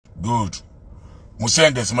Good.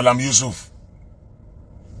 Musen des Malam Yusuf.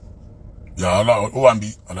 Ya Allah,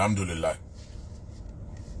 Owambi, alhamdulillah.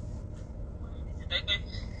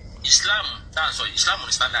 Islam, that's why Islam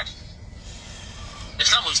is standard.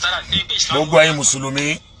 Islam is standard. Gbogbo ayé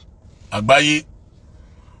Mùsùlùmí àgbáyé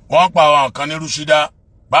wọ́n pa àwọn kan ní Rúṣídà,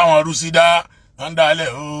 báwọn Rúṣídà ń dálẹ̀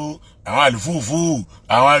o, àwọn àlùfúùfù,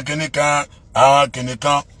 àwọn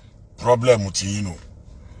kìnìkan problem ti yín nù.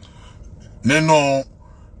 Nínú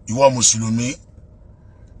ìwọ Mùsùlùmí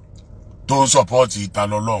tó ń support ìta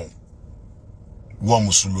lọ́lọ́hun, ìwọ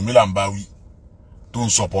Mùsùlùmí là ń bá wí tó ń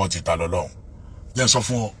support ìta lọ́lọ́hun. Jẹ́ sọ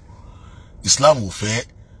fún ọ, Islam ò fẹ́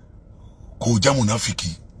kó jẹ́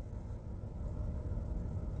mùnáfìkì.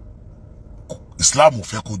 Islam ò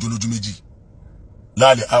fẹ́ kó jó lójú méjì.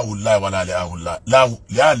 La ilaha illallah wa la ilaha illallah. La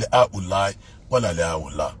ilaha illallah wa la ilaha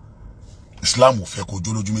illallah. Islam ò fẹ́ kó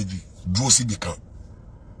jó lójú méjì. Dúró síbi kan.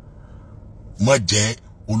 Má jẹ́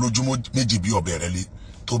olójú méjì bí ọ̀bẹ rẹ̀ lé.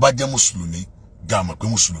 Tó bá jẹ́ Mùsùlùmí, ga mọ̀ pé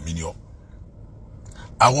Mùsùlùmí ni ọ́.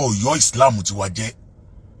 Àwọn ò yọ Islam ti wa jẹ́.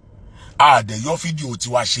 A dẹ̀ yọ fídíò ti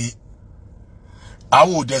wa ṣe.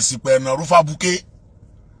 Àwọn ò dẹ̀ sì pẹ̀ ẹ̀nà rúfà buké.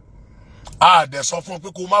 A dẹ̀ sọ fún pé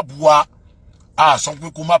kó má bu wa. A sọ pé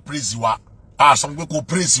kó má praise wa. A sọ pé kó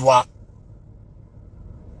praise wa.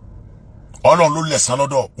 Ọlọ́run ló lẹ̀san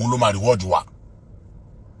lọ́dọ̀, òun ló máa reward wa.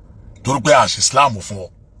 Torí pé a ṣe Islam fún ọ.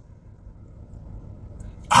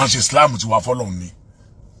 A ṣe Islam ti wa fọ́lọ́run ni.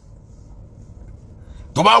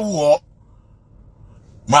 Tó bá wù ọ́,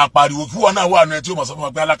 máa pariwo kí wọ́n náà wà nù ẹ tí ó mọ̀ sọ fún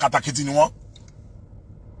wa pé alákatakítí ni wọ́n.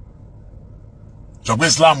 Sọ pé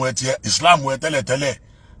Islam ẹ tẹ́lẹ̀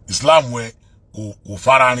Islam ẹ kò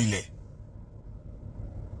fara rinlẹ̀.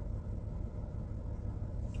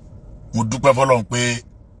 Mo dúpẹ́ fọ́lọ́run pé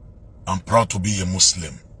I'm proud to be a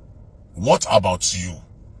Muslim. What about you?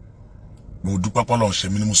 Mo dúpẹ́ fọ́lọ́run ṣe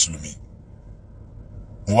mí ní Mùsùlùmí.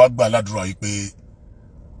 Mo wá gbà ládùúrà yìí pé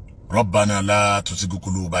Rabbana la tuzigh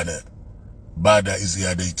qulubana ba'da idh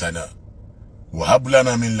hadaytana wa hab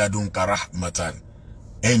lana min ladunka rahmatan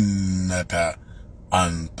innaka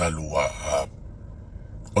antal wahhab.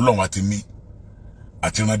 Ọlọ́run àti mi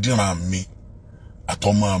àti ìrandíran mi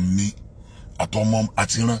àtọmọ mi àtọmọ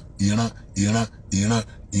àti ìran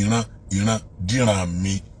díran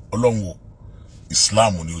mi. Ọlọ́run o,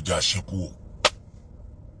 Islam ni ó jẹ́ àṣekú o.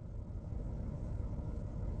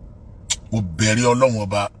 Mo bẹ̀rẹ̀ Ọlọ́run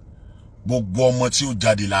ọba, gbogbo ọmọ tí ó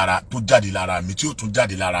jáde lára mi tí ó tún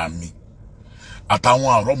jáde lára mi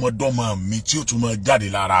àtàwọn àrọ́mọdọ́mọ mi tí ó tún máa jáde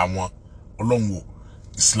lára wọn. Ọlọ́run o,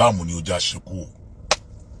 Islam ni ó jẹ́ àṣekú o.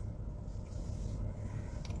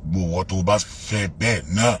 Gbogbo tó bá fẹ́ bẹ́ẹ̀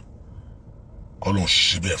náà Ọlọ́run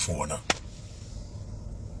ṣe bẹ́ẹ̀ fún wọn náà.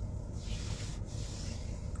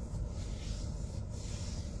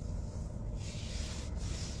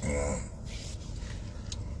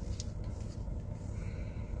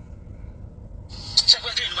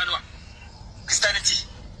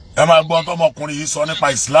 Ẹ máa gbọ́ tọmọkùnrin yìí sọ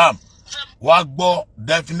nípa Islam. Wá gbọ́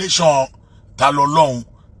definition ta lọ́lọ́hun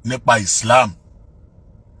nípa Islam.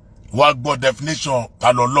 Wá gbọ́ definition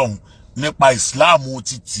ta lọ́lọ́hun nípa Islam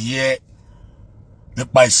ti tiẹ̀,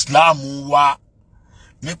 nípa Islam wa,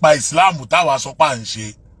 nípa Islam táwa sọ pé à ń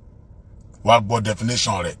ṣe. Wá gbọ́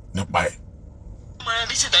definition rẹ̀ nípa ẹ̀. Mo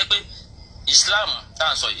rí sí pé Islam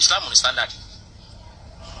tá sọ Islam ní standard.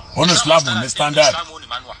 Ó ní Islam ní standard.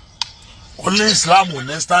 Ó ní Islam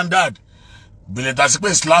ní standard. Bìlẹ̀ tàbí pé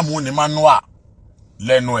Islam ní manual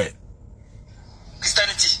lẹ́nu ẹ̀.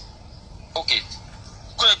 Christianity. Okay.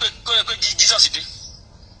 Kó yẹ pé Jesus dé.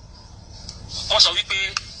 Wọ́n sọ wípé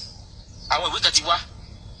àwọn ìwé kan ti wá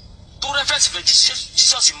tó reference pé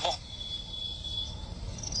Jesus ń bọ̀.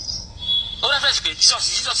 Ó reference pé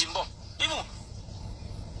Jesus ń bọ̀. Even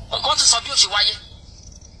wọ́n ti sọ bí ó ṣe wáyé.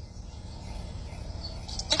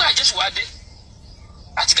 Nígbà Jésù wá dé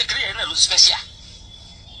àti kékeré yẹn náà ló special.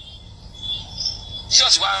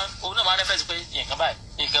 Jesus wá òun náà máa reference pé nǹkan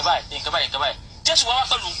báyìí. Jésù wá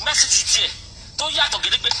pẹ̀lú message tiẹ̀ tó yàtọ̀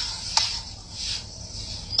gédégbé.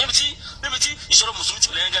 Níbi tí ìṣòro Mùsùlùmí ti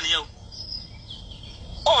bẹ̀rẹ̀ gan nìyẹn o.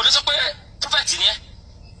 Ó ní sọ pé prophet ni ẹ́.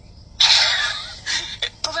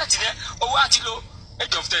 Prophet ni ẹ́, owó àti lo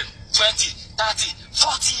age of 10, 20, 30,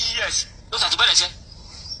 40 years ló ṣàtúbẹ̀rẹ̀ ṣẹ́.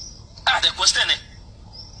 The question ẹ̀.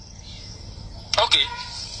 Okay.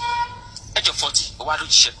 Age of 40, owó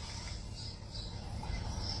àlójíṣẹ́.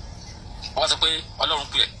 Wọ́n sọ pé Ọlọ́run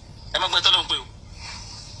pè ẹ́. Ẹ má gbé tọ́lọ́run pé o.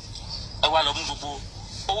 Ẹ wá lọ mú gbogbo.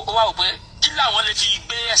 Ó wá wò pé kí làwọn lè fi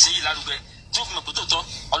gbé ẹ̀sìn yìí lárugẹ tí ó fi mọ̀ pé tòótọ́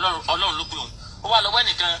Ọlọ́run ló pè òun. Ó wá lọ́wọ́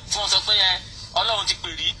ẹnìkan tí wọ́n sọ pé Ọlọ́run ti pè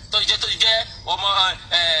rí tó jẹ́ ọmọ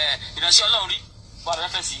ìránṣẹ́ Ọlọ́run rí. Wọ́n á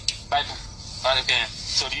rẹ́fẹ̀sì Bible. Wọ́n á rẹ́fẹ̀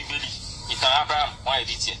sórí Bíbélì ìtàn Abraham wọ́n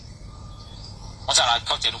ẹ̀dí tiẹ̀. wọ́n sára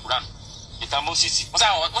kọ́ tẹnu Quran ìtàn Moses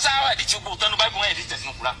wọ́n sára ẹ̀dí tí gbogbo tẹnu Bible wọ́n ẹ̀dí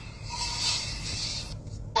tẹ̀sínú Quran.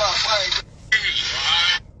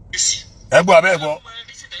 ẹgbọ́ abẹ́ ẹgbọ́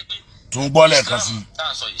tún gbọ́ lẹ́ẹ̀kan sí.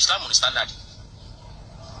 Islam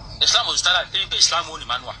ní standard èyí pé Islam ò ní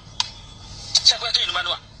manual ṣé pé kí ni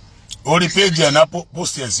manual. orí péjì ẹ̀ náà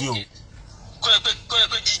post ẹ̀ sí o. kó yẹ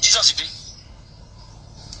pé Jesus dé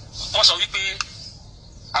wọ́n sọ wípé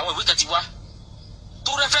àwọn ìwé kan ti wá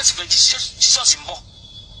tó rẹ́fẹ̀sì pé Jesus ń bọ̀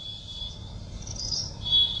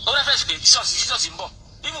ó rẹ́fẹ̀sì pé Jesus ń bọ̀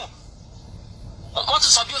even wọ́n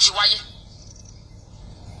tún sọ bí ó ṣe wáyé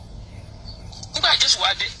nígbà Jésù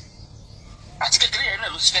wá dé àti kékeré yẹn náà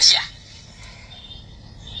ló special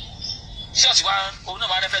Jesus wá òun náà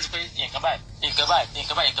wá rẹ́fẹ̀sì pé nǹkan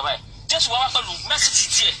báyìí Jésù wá pẹ̀lú mẹ́sìtì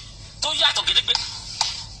tiẹ̀ tó yàtọ̀ gédégbé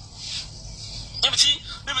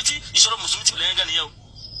níbi tí ìṣòro mùsùlùmí ti lẹ́yìn gan nìyẹn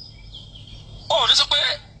o ò ní sọ pé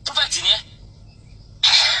prophet ni ẹ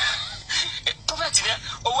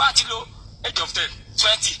owó àti lo age of 10,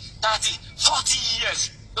 20, 30, 40 years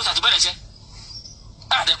ló ṣàtúbẹ̀rẹ̀ ṣẹ́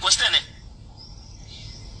the question ẹ̀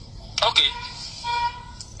ok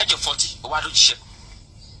age of 40 owó àdójìṣẹ́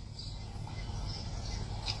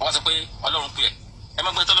wọ́n sọ pé Ọlọ́run pè ẹ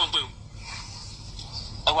má gbé tọ́lọ́run pé o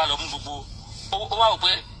ẹ wá lọ mú gbogbo ó wá wò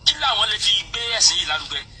pé kí làwọn lè fi gbé ẹ̀sìn yìí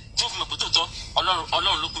lárugẹ tí ó fi mọ̀ pé tòótọ́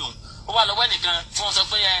Ọlọ́run ló pè òun ó wá lọ́wọ́ ẹnìkan tí wọ́n sọ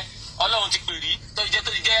pé Ọlọ́run ti pè rí tó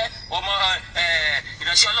ti jẹ́ ọmọ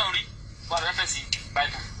ìránṣẹ́ Ọlọ́run rí wọ́n rẹ́fẹ̀ sí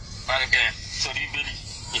Bible wọ́n rẹ̀ sórí Bíbélì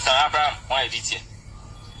ìtàn Abraham wọ́n ẹ̀dí tiẹ̀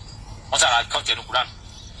wọ́n sára kọ́ tẹnu Quran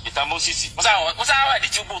ìtàn Moses wọ́n sára ẹ̀dí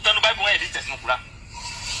tí gbogbo tẹnu Bible wọ́n ẹ̀dí tẹ̀ sínú Quran.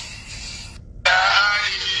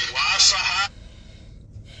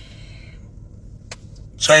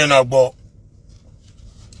 sẹ́yìn náà gbọ́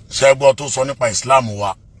ṣẹ́gbọ́ tó sọ nípa Islam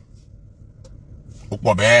wa ó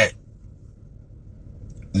pọ̀ bẹ́ẹ̀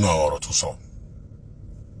nínú ọ̀rọ̀ tó sọ.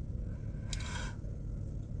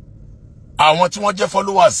 àwọn tí wọ́n jẹ́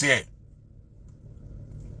followers ẹ̀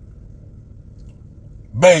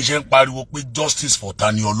bẹ́ẹ̀ ṣe ń pariwo pé justice for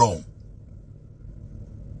Tani Olohun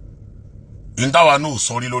ìdáwà náà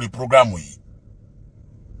sọ rí lórí prógrámù yìí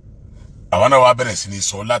àwọn náà wá bẹ̀rẹ̀ sí ní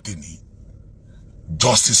sọ láti ní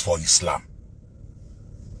justice for Islam.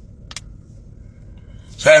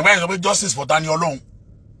 ṣe ẹgbẹ́ ìsọ pé justice for Tani Olohun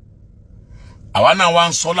àwa náà wá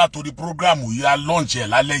ń sọ látòrí prógrámù yìí á launch ẹ̀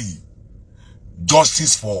lálẹ́ yìí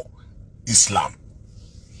justice for Islam.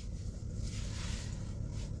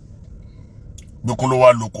 gbẹ́kún ló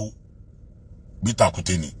wá lóko bí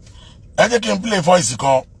tàkúté ni. ẹ jẹ́ kí n play voice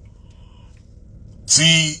kan tí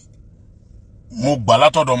mo gbà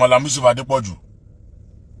látọ̀dọ̀ Malam Yusuf Adépọ̀jù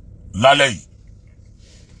lálẹ́ yìí.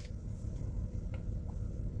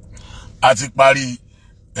 a ti parí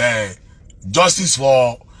justice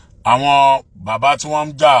for àwọn bàbá tí wọ́n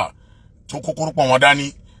ń jà tó kó kúrúpọ̀ wọn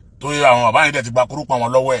dání tó yẹ àwọn bàbá yẹn dẹ̀ ti gba kúrúpọ̀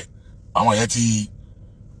wọn lọ́wọ́ ẹ̀ àwọn yẹn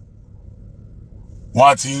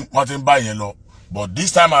wọ́n ti ń bá yẹn lọ but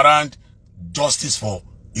this time around justice for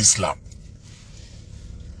Islam.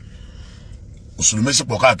 mùsùlùmí sì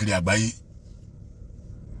pọ̀ káàkiri àgbáyé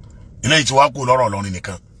eléyìí tí wàá kú lọ́rọ̀ Ìlọrin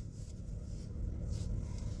nìkan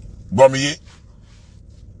gbọ́ mi yé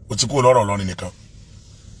ó ti kú lọ́rọ̀ Ìlọrin nìkan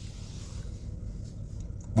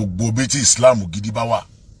gbogbo bí tí Islam gidi bá wà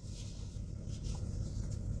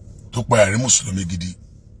tó pa ẹ̀rí mùsùlùmí gidi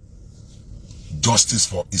justice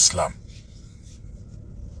for Islam.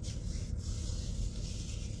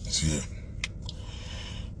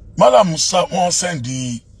 Malam Musa wọ́n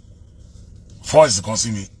sẹ́ndì voice kan sí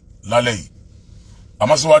mi lálẹ́ yìí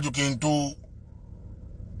àmọ́ síwájú kí n tó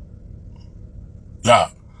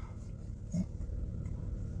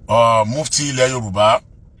mufti ilẹ̀ Yorùbá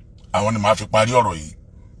àwọn ni màá fi parí ọ̀rọ̀ yìí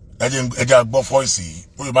ẹ jẹ́ gbọ́ voice yìí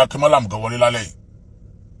ó yẹ bá kí Malam gan wọlé lálẹ́ yìí.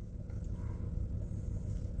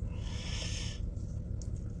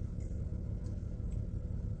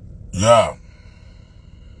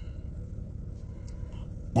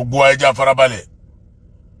 gbogbo ẹ jẹ́ farabalẹ̀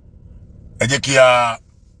ẹ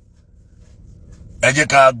jẹ́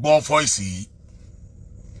ká gbọ́ voice yìí.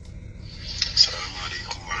 Assalamu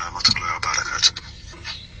alaikum wa rahmatullahi wa barakatuh.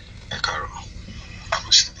 Ẹ káàárọ̀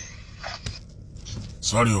àbùsùnì.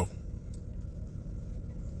 Sorry o.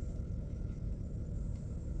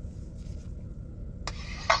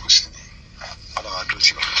 Àbùsùnì. Ọlọ́run àdúró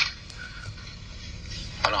tì wá.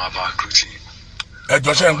 Ọlọ́run àbá àdúró tì. Ẹ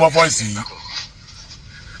jọ̀ọ́ ṣé ń gbọ́ voice yìí.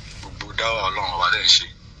 Gbogbo dáwọ́ Ọlọ́run wa dẹ̀ ń ṣe.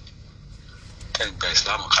 Ẹ ń gba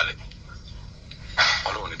ìsìlámù kalẹ̀.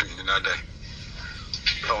 Ọlọ́run ní dùn ní nádà ẹ̀.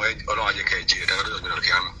 Ọlọ́run á jẹ́ kẹ́ ẹ jẹ́ ẹ̀dá lọ́dọ̀ ìgbéra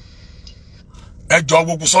kí á nù. Ẹ jọ̀ọ́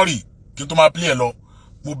gbogbo sorry kí n tó máa play ẹ lọ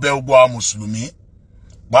mo bẹ̀ gbogbo àwọn mùsùlùmí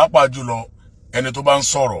pàápàá jùlọ ẹni tó bá ń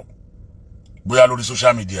sọ̀rọ̀ bóyá lórí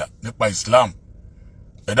social media nípa Islam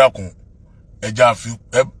ẹ dákun ẹja fi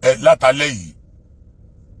látàlẹ́ yìí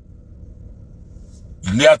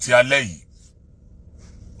ní àti alẹ́ yìí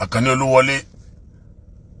Àkànní Olúwọlé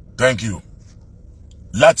thank you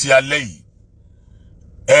láti alẹ́ yìí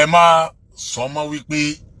ẹ má sọ mọ́ wípé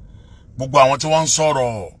gbogbo àwọn tí wọ́n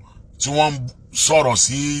sọ̀rọ̀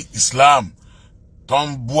sí Islam tó ń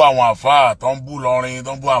bú àwọn àfáà tó ń bú Ìlọrin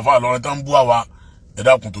tó ń bú àfáà Ìlọrin tó ń bú àwa ẹ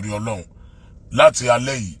dákun torí Ọlọ́run láti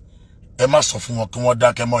alẹ́ yìí ẹ má sọ fún wọn kí wọ́n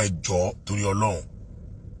dákẹ́ mọ́ ẹ jọ̀ọ́ torí Ọlọ́run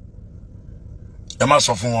ẹ má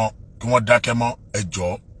sọ fún wọn kí wọ́n dákẹ́ mọ́ ẹ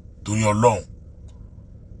jọ̀ọ́ torí Ọlọ́run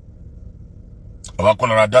àwa kọ́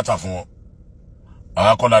la ra dátà fún wọn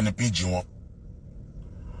àwa kọ́ la ní péjì wọn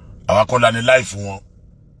àwa kọ́ la ní láìfù wọn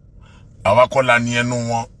àwa kọ́ la ní ẹnu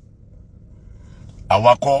wọn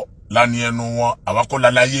àwa kọ́ la ní ẹnu wọn àwa kọ́ la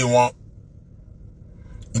láyé wọn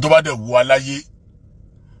nítorí bá dẹ̀ wu aláyé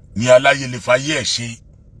ni aláyé lè fayé ẹ̀ ṣe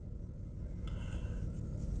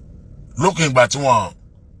lókè ìgbà tí wọ́n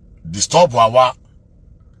disturb àwa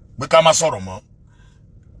pé ká má sọ̀rọ̀ mọ́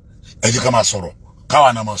ẹ jẹ́ ká má sọ̀rọ̀ káwa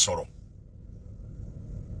náà má sọ̀rọ̀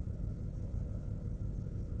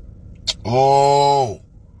ooo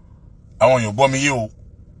àwọn èèyàn gbọ́ mi yé o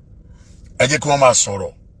ẹ jẹ́ kí wọ́n máa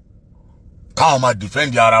sọ̀rọ̀ káwọn máa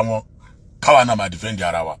defend ara wọn káwa náà máa defend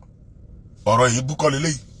ara wa ọ̀rọ̀ yìí bú kọ́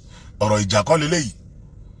leléyìí ọ̀rọ̀ ìjà kọ́ leléyìí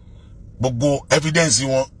gbogbo evidence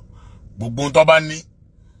wọn gbogbo ohun tó bá ní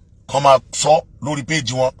kó máa sọ lórí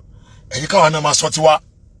péjì wọn ẹ jẹ́ káwa náà máa sọ tiwa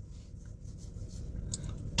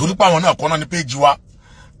torí pé àwọn náà kọ́ náà ní péjì wa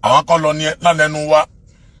àwọn kan lọ ní lálẹ́nu wa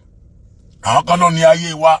àwọn kan lọ ní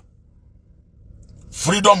ayé wa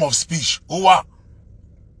freedom of speech ó wà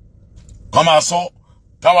kó máa sọ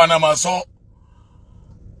káwa náà máa sọ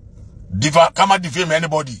ká má defame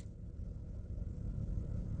anybody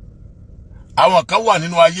àwọn kan wà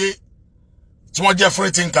nínú ayé tí wọ́n jẹ́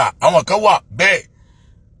free thinker àwọn kan wà bẹ́ẹ̀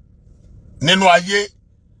nínú ayé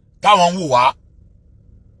táwọn ń wò wá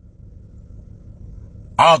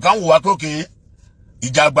àwọn kan wò wá pé òkè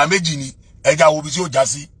ìjà àgbà méjì ni ẹja wo bí tí ó já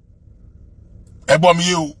sí ẹ gbọ́ mi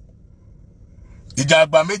yé o ìjà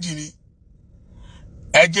àgbà méjì ni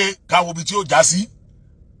ẹ jẹ́ ká wo bí tí ó já sí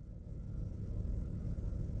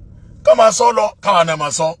ká máa sọ lọ káwa náà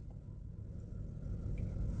máa sọ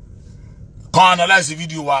kàn analyze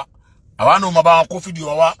fídíò wa àwa náà máa bá wọn kó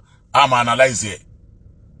fídíò wa a máa analyze ẹ̀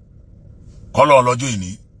kọ́lọ̀ lọ́jọ́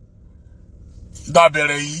ìní dá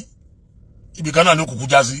bẹ̀rẹ̀ yìí ibi kan náà ní kùkú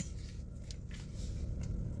já sí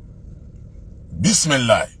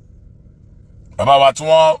bismillah bàbá wa tí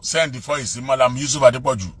wọ́n send voice Malam Yusuf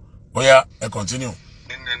Adépọ̀jù bóyá ẹ continue.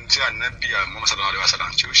 nínú tí Ànábì Muhammad sallallahu alaihi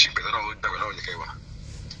wasallam tí ó ṣì pẹ̀lú náà ó dàgbà náà yẹ kẹwàá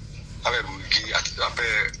abẹ́ bugi àti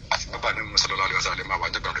bàbá ní Muhammad sallallahu alaihi wasallam máa wà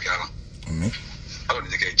jẹ́ gbàdúrà kíá ọlọ́run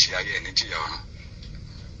ní kẹ́ jí ayé ẹ̀ ní jíyà ọ̀run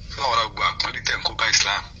fún àwọn ọgbà àpọ́nlé tẹ̀ ń kó bá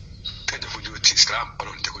Islam tẹ̀jọ́ fojú ti Islam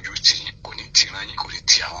ọlọ́run tẹ̀ fojú ti kò ní ti ran yín kò ní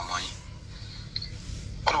ti àwọn ọmọ yín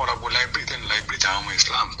ọlọ́run ọ̀rọ̀ láìbírì tẹ̀ ń láìbírì tí àwọn ọmọ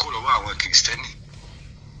Islam kó lọ́wọ́ àwọn kìrìsìtẹ́nì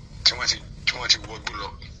tí wọ́n ti wọgbó lọ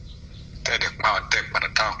tẹ̀ padà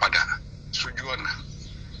táwọn padà sójú ọ̀nà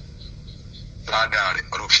ládàá rẹ̀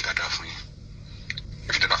ọlọ́run fi dáadáa fún yín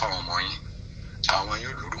fi dáadáa fún àwọn ọmọ yín àwọn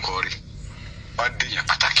yóò lórúkọ rẹ̀ wá dé yẹn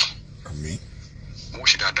pàtàkì wọ́n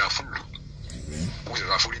ṣe dáadáa fún lù wọ́n ṣe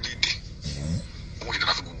dáadáa fún orílẹ̀-èdè wọ́n ṣe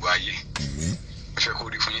dáadáa fún gbogbo ayé fẹ́ kó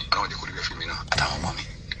rí fún yín àwọn ọ̀dẹ̀ kó rí bẹ́ẹ̀ fún mi náà àtàwọn ọmọ mi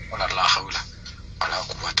wala la hawla wala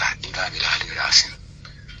quwwata illa billahi al-azim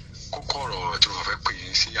kókó ọ̀rọ̀ tí wọ́n fẹ́ pè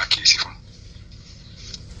yín sí àkíyèsí fún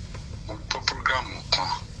mo gbọ́ prógráàmù kan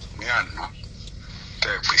ní àná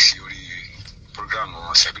tẹ́ ẹ pè sí orí prógráàmù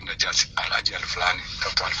Sebi Najat Alhaji Al-Fulani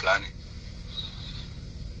Dr. Al-Fulani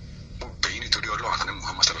mo pè yín nítorí ọlọ́run àtàní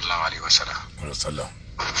Muhammad sallallahu alaihi wasallam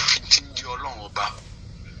tí ń jẹ́ ọlọ́run ọba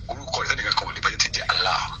orúkọ ìtẹ́nìkan kan ò lè bàjẹ́ tí ń jẹ́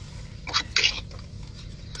Allah mo fi bẹ̀ yín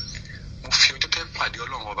mo fi ọjọ́ tẹ́ pàdé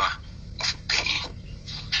ọlọ́run ọba mo fi bẹ̀ yín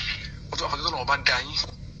mo tún wà fọjọ́ ọlọ́run ọba dá yín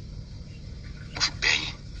mo fi bẹ̀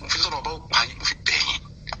yín mo fi ọjọ́ ọlọ́run ọba ó pa yín mo fi bẹ̀ yín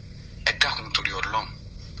ẹ dákun nítorí ọlọ́run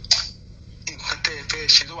nǹkan tẹ́ ẹ fẹ́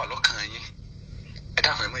ṣe ló wà lọ́kàn yín ẹ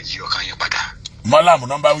dákun ẹ má yí ọkàn yín padà. Malam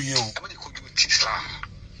nọ́mbà wíyé o. ẹ má jẹ́ kójú ti Islam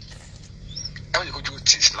ẹ má jẹ́ kójú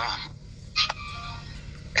ti Islam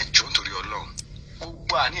ẹ jọ̀ọ́ nítorí ọlọ́run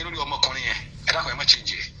gbogbo àníyàn lórí ọmọkùnrin yẹn ẹ dákun ẹ má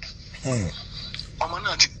change ọmọ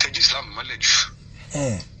náà ti tẹ́jú Islam mọ́lẹ̀ jù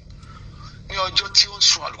ní ọjọ́ tí ó ń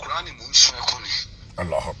sun alukurani mò ń sun ẹkún ni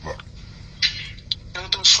Allahu Akbar ní ọjọ́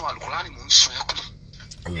tó ń sun alukurani mò ń sun ẹkún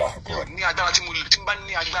Allahu Akbar ní agbára tí n bá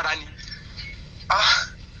ní agbára ni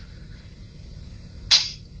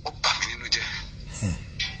ó bà mí nínú jẹ́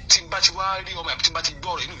tí n bá ti wá rí ọmọ àbí tí n bá ti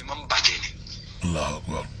gbọ́ ọ̀rọ̀ inú mi máa ń bàjẹ́ ni Allahu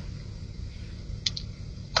Akbar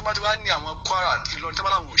tó bá ti wá ní àwọn Kwara Ìlọrin tó bá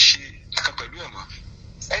láwọn ò ṣe kankan pẹ̀lú ẹ̀ mọ́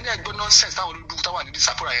ẹni ẹgbẹ́ nọ́ọ̀sẹ̀nsì táwọn olùdókòwò táwọn àdídí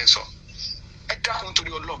sàpòrà yẹn sọ ẹ dákun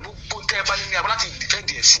torí Ọlọ́run gbogbo tẹ́ ẹ bá ní abọ́ láti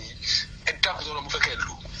dìfẹ́ǹdì ẹ̀sìn ẹ dákun torí Ọlọ́run mo fẹ́ kẹ́ ẹ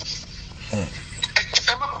lò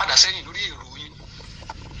ẹ má padà sẹ́yìn lórí èrò yín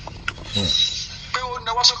pé ó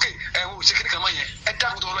náwó sókè ẹ ò ṣe kíní kan mọ́ yẹn ẹ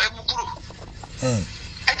dákun torí Ọlọ́run ẹ mú kúrò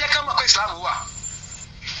ẹ jẹ́ ká mọ̀ pé Islam wà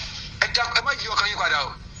ẹ má yí ọkàn yín padà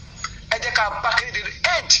o ẹ jẹ́ ká bá kéde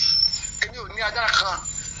end èmi ò ní agbára kan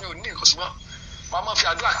mi ò ní nǹkan ṣùgbọ́n màá máa fi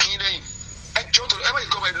àdúrà kí lẹ́yìn ẹ jọ́ torí ẹ má yẹ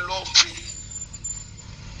kó ẹ lọ fi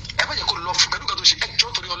ẹ má yẹ kó lọ fi pẹ̀lú kan tó ṣe ẹ jọ́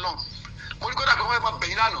torí Ọlọ́run mo ní kó dàgbà wọn ẹ máa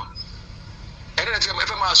bẹ̀yìn lánàá ẹ̀rẹ́ tí ẹ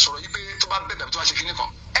fẹ́ máa sọ̀rọ̀ yìí pé tó bá bẹ̀bẹ̀ tó bá ṣe kíní kan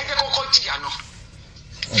ẹ jẹ́ kọ́kọ́ jìyà náà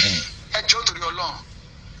ẹ jọ́ torí Ọlọ́run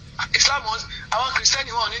Islam àwọn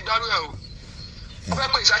kìrìsìtẹ́nì wọn ò ní gbárù ẹ o wọ́n fẹ́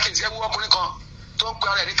pè ìsákèsí ẹ wú ọkùnrin kan tó ń pe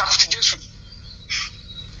ara ẹ̀ ní takuti Jésù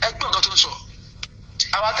ẹ gbọ́ nǹkan tó ń sọ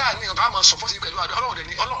àwọn tá à ní ọ̀gá máa sọ fọ́sí pẹ̀lú àdó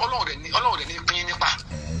Ọlọ́run dẹ̀ ní pín nípa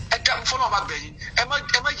ẹ dá fọlọ́run bá bẹ̀yìn ẹ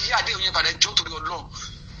má yí adé òyìn padà ẹjọ́ torí Ọlọ́run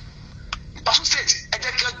Ọ̀ṣun state ẹ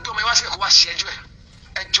jẹ́ kí ọmọ ẹ wá síbẹ̀ kó wá ṣe ẹjọ́ ẹ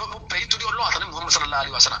ẹjọ́ mo bẹ̀yìn torí Ọlọ́run àtàlẹ́ Muhammad sallallahu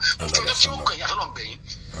alaihi wasallam ọjọ́ tí ó ń kẹ̀yìn àtọ́lọ́ bẹ̀yìn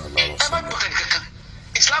ẹ má gbọ́dọ̀ ní kankan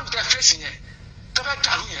Islam tẹ fèsì yẹn tẹ fẹ́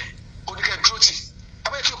dàrú yẹn oníkẹ́ dúró tì ẹ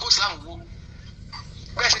bá yẹ kí o kó Islam wo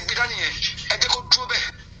bẹ́ẹ̀ ṣe gbé dání yẹn ẹ jẹ́ kó dúró bẹ́ẹ̀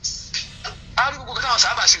á rí gbogbo káwọn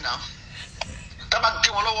sábà ṣe náà tábà gbé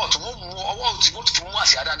wọn lọ́wọ́ tó wọ́n mú ọwọ́ òtí wọ́n tún mú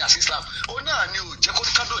àṣì àdáni àṣì Islam ó náà ni ò jẹ́ kó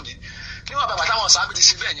kádò ní níwọ̀n bàbá táwọn sábà ti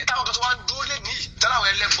ṣe bẹ́ẹ̀ yẹn táwọn kan tó wá ń dúró lé ní táwọn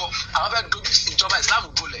ẹlẹ́gbọ́ àwọn fẹ́ dojú ìjọba Islam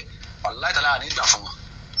bolẹ̀ wàláhì tàlá ní gbà fún wọn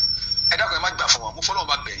ẹ dákun ẹ má gbà fún wọn mo fọlọ́wọn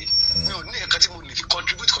bá bẹ̀ yín mi ò ní nǹkan tí mo lè fi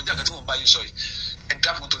contribute kọjá nǹkan tí mo bá yín sọ yìí ẹ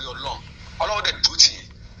dákun torí Ọlọ́run dẹ̀ dúró tì yín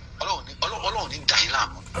Ọlọ́run ní dà yín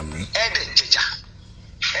láàmú ẹ dẹ̀ jẹjà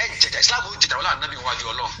Islam ó jẹjà wọlé ànábì wájú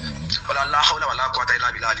Ọlọ́run wala la hawla wala quwwata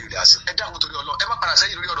illa billahi al-aliyyil azim ẹ dákun torí Ọlọ́run ẹ má padà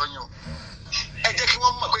sẹ́yìn lórí ọ̀rọ̀ yín o ẹ jẹ́ kí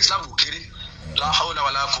wọ́n mọ̀ pé Islam ò kéré la hawla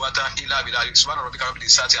wala quwwata illa billahi subhana rabbika rabbil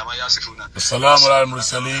izzati amma yasifuna. Assalamu ala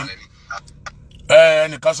al-mursalin.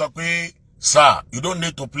 Ẹnìkan sọ pé sir you don't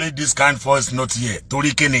need to play this kind voice note here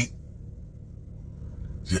torí kíni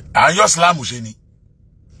àyọ Islam ṣe ni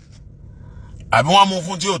àbí wọ́n mú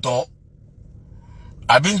fún tí ò tọ́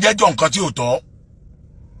àbí ń jẹ́jọ́ nǹkan tí ò tọ́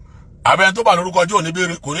àbẹ́ni tó bá lórúkọ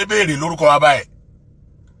jẹ́ kò ní béèrè lórúkọ wa báyìí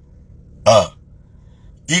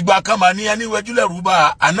ìgbà kan mà ní ẹni wẹjúlẹ̀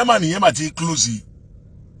rúbà anama nìyẹn mà ti close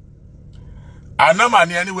anama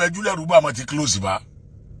ní ẹni wẹjúlẹ̀ rúbà mà ti close bá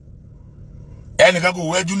ẹnìkan kò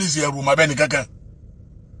wẹjú ní sí ẹrù mà bẹ́ẹ̀ ni kankan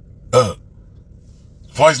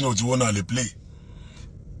voice note wo náà lè play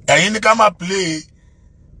ẹ̀yin ní ká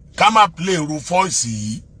má play irú voice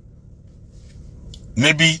yìí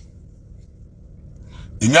níbi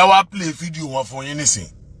ìyẹn wá play fídíò wọn fún yín nísìn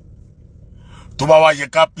tó bá wá yẹ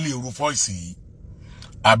ká play irú voice yìí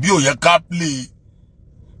àbí ò yẹ ká play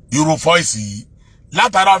irú voice yìí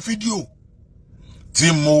látara fídíò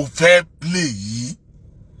tí mo fẹ́ play yìí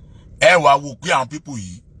ẹ wá wò pé àwọn people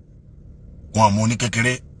yìí wọn mú ní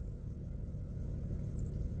kékeré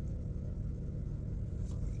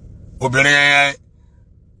obìnrin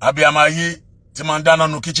abiyamọ ayé tí máa ń dáná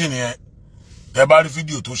nu kitchen yẹn ẹ bá rí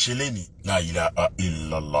fídíò tó ṣe lẹ́ni la ilaha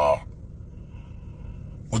illallah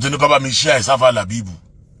mo ti ní kọ́ bá mi ṣe àìsáfà làbíbù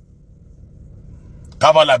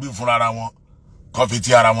káfà làbíbù fúnra ara wọn kọ́ fi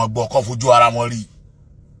ti ara wọn gbọ́ kọ́ fojú ara wọn rí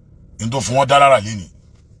ní tó fún wọn dálára lẹ́ni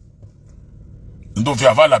ní tó fi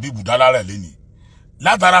àfà làbíbù dálára lẹ́ni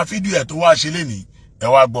látara fídíò ẹ̀ tó wá ṣe lẹ́ni ẹ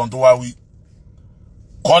wá gbọ́n tó wá wí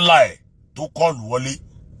kọ́lá ẹ̀ tó kọ́ọ̀lù wọlé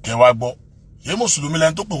kẹ wá gbọ́ yé mùsùlùmí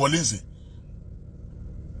lẹ́ni tó pè wọlé ń sìn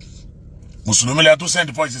mùsùlùmí lẹ́yìn tó send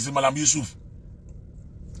voice sí Malam Yusuf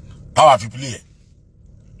táwa fi play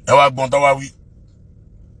ẹ wá gbọ́n táwa wí.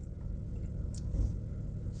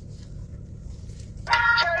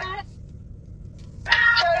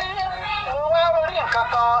 ṣẹ́rí mo wá rí nǹkan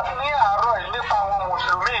kan ní àárọ̀ yìí nípa àwọn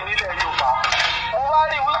mùsùlùmí nílẹ̀ Yorùbá mo wá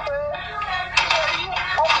rí wípé ṣẹ́rí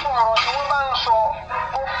gbogbo ọ̀rọ̀ tí wọ́n bá ń sọ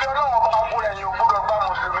ó fi Ọlọ́run ọba búra ẹ̀yin ò gbọ́dọ̀ gba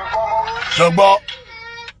mùsùlùmí gbọ́ mọ́. ṣùgbọ́n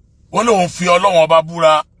wọ́n lóun fi Ọlọ́run ọba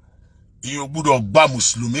búra ìyẹn gbọ́dọ̀ gba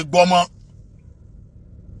mùsùlùmí gbọ́ mọ́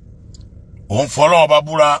òun fọlọ́wọ́n bá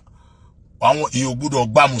búra àwọn ìyẹn gbọ́dọ̀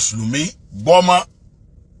gba mùsùlùmí gbọ́ mọ́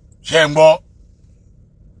ṣe ń gbọ́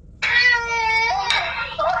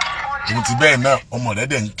òun ti bẹ́ẹ̀ náà ọmọ rẹ̀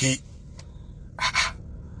dẹ̀ ń ké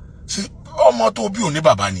ọmọ tó bí òní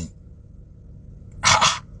bàbá ni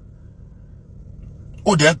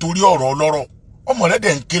ó dẹ̀ ń torí ọ̀rọ̀ ọlọ́rọ̀ ọmọ rẹ̀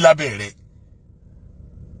dẹ̀ ń ké lábẹ́ rẹ̀.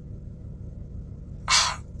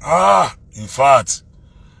 In fact,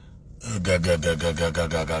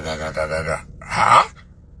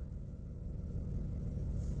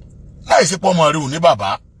 láì sí pọ́mọ rí òní bàbá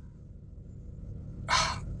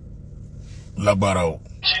lágbára o.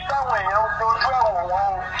 Táwọn èèyàn dojú ẹ̀wọ̀ wọn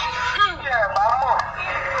o. Bí ẹ bá mọ̀,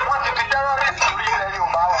 wọ́n ti fi terrorist lórí ilẹ̀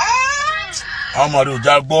Yorùbá wa. Àwọn ọmọdé ò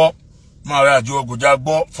já gbọ́, máa rẹ àjọ kò já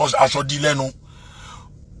gbọ́, aṣọ dí lẹ́nu.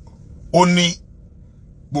 Ó ní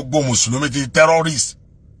gbogbo mùsùlùmí ti terrorist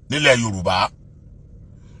nílẹ̀ Yorùbá.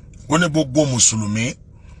 Ó ní gbogbo mùsùlùmí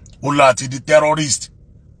ó láti di terrorist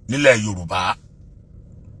nílẹ̀ Yorùbá.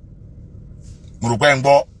 Mo rò pé ń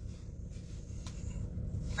gbọ́.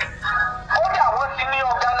 Kódà wọ́n ti ní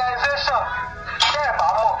organization bẹ́ẹ̀ bá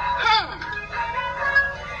mọ̀.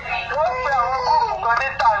 Wọ́n pe àwọn gúrùpù kan ní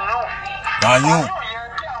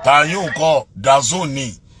Tàyún kọ́ Dazon ni.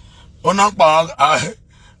 Ó náà pa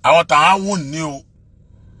àwọn Tàyún ní o.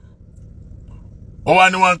 Ó wá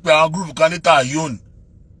ní wọ́n pe àwọn gúrùpù kan ní Tàyún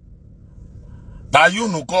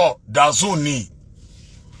kọ́ Dazon ni.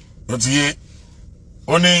 Ó ti yé.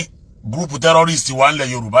 Ó ní gúrùpù terrorist wà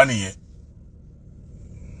nílẹ̀ Yorùbá nìyẹn.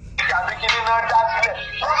 Ìjàmbí kiri náà dá sílẹ̀.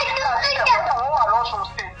 Wọ́n ti dá sílẹ̀ kódà wọ́n wà lọ́sùn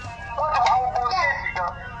state. Wọ́n ti wá ogun state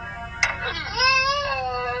gan.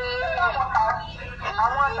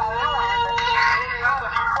 Àwọn Tàyún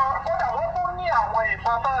kódà wọ́n tún ní àwọn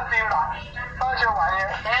ìbọn bá ti rà bá ṣe wà yẹn.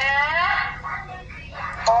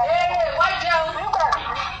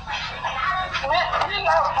 Ní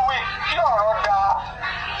last week tí ọ̀rọ̀ da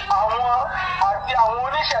àwọn àti àwọn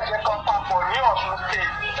oníṣẹ̀ṣe kan papọ̀ ní Ọ̀ṣun state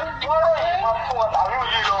wọ́n ròyìn wọn fún wọn Tàyún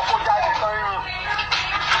yìí lọ kó jáde tán yìí.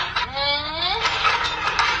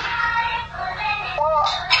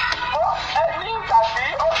 Ní ìgbà tí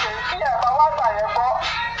òkè tí ẹ̀ bá wá gbà yẹn gbọ́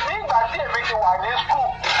ní ìgbà tí èmi ti wà ní school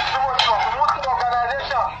tí mo ti mọ̀ fún muslim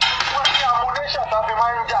organization wọ́n ní ammunition tán fi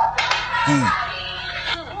máa ń jà.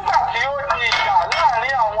 Nígbà tí ó di ìjà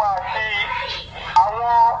láàrin àwọn àti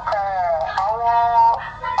àwọn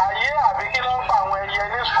ayé àbí kí ló ń pa àwọn ẹyẹ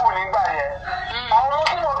ní school nígbà yẹn. Àwọn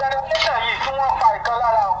muslim organization yìí tí wọ́n pa ìkan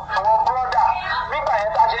lára àwọn brother nígbà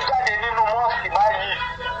yẹn tá a ṣe jáde nínú mosque báyìí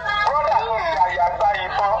brother ló fi àyà gba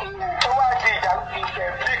ìbọn tó wá di ìjà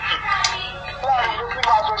bíkì láàrin muslim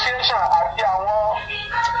association àti àwọn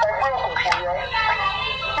ẹgbẹ́ òkùnkùn yẹn.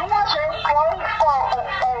 Bí wọ́n ṣe ń kọ́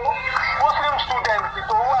gbogbo muslim students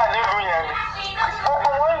tó wà nílùú yẹn gbogbo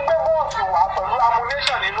wọn ń gbé bọ́ọ̀sì wá pẹ̀lú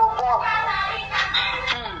ammunition nínú bọ́ọ̀sì.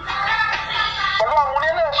 Pẹ̀lú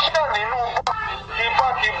ammunition nínú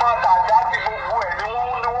bọ́ọ̀sì ìbọn tàdá ti gbogbo ẹ̀ ni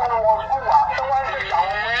wọ́n wọ skul wá tí wọ́n ń tẹ̀lé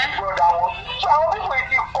àwọn ìgbọ̀dà wọn. So àwọn pípọ̀ yìí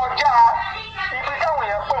ti kọjá ibi táwọn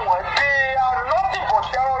yẹn pè wọ́n they are nothing but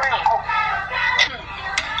terrorist group.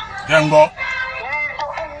 Ṣé ń gbọ́? Tó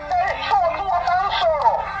tí wọ́n bá ń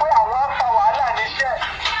sọ̀rọ̀ pé àwọn á fa wàhálà níṣẹ́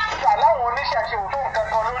ìgbà láwọn oníṣẹ́ ṣe òótọ́ nǹkan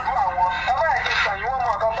kan lójú àwọn ẹ má yẹ kí sàyìn wọ́n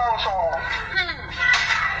mọ̀ nǹkan tó ń sọ̀rọ̀.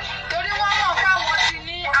 Torí wọ́n mọ̀ pé àwọn ti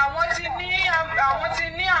ní àwọn ìbọn.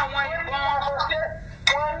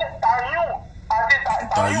 Wọ́n ní Tàyún àti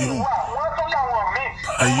Tàyún wà wọ́n tún láwọn míì.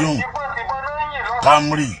 Tàyún Ìbọn náà yìn lọ́sọ̀rọ̀.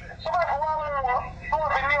 Camry. Sọ́bà tí wọ́n mú wọn tí wọ́n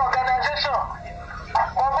fi ní organization.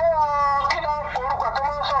 Ọ̀bọ̀ kí ló ń forúkọ tó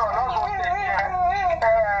máa ń sọ̀rọ̀ lọ́sùn sí yẹn?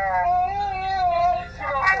 Kí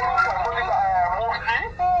ló ń forúkọ tó nígbà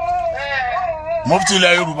Mufti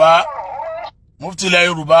ilẹ̀ Yorùbá. Mufti ilẹ̀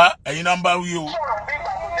Yorùbá ẹ̀yin náà ń bá wí o. sọ̀rọ̀ bí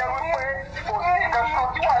ìgbà tó jẹ́ wípé kò sí nǹkan kan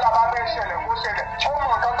tí wàhálà bá fẹ́ ṣẹlẹ̀ kó ṣẹlẹ̀. Ó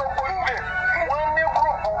mọ nǹkan tó kó sílẹ̀. Wọ́n ní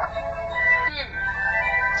gúrùpù.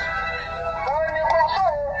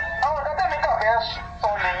 Sọ̀rọ̀ àwọn nǹkan tẹ̀mí kàn fẹ́ sọ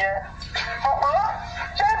nìyẹn. Ṣùgbọ́n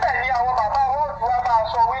ṣé ibẹ̀ ni àwọn bàbá wọ́ọ̀dù wa máa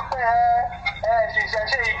sọ wípé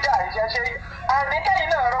ìṣẹ̀ṣe ìjà ìṣẹ̀ṣe àníkẹ́yìn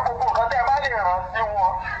náà rán gbogbo nǹkan tẹ́ ẹ bá lè rán sí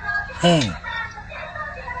wọn.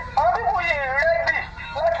 Àwọn bíbù yìí rẹ́dì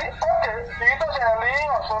láti òkè èyí tó ṣẹlẹ̀ ní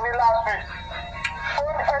Ọ̀ṣun ní last week.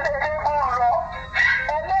 Ẹlẹ́gùn lọ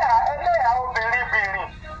ẹlẹ́yà obìnrin bìnrin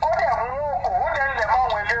ó dẹ̀ mú òkò ó dẹ̀ ń lẹ̀ mọ́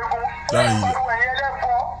àwọn ẹlẹ́gùn.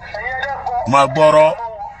 Máa gbọ́rọ̀.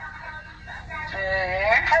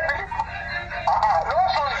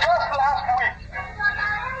 Lọ́sùn just last week.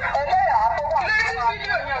 Ẹlẹ́yà tó wà Lẹ́yìn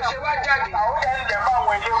fídíò yẹn ò ṣe wá jáde. ó dẹ̀ ń lẹ̀ mọ́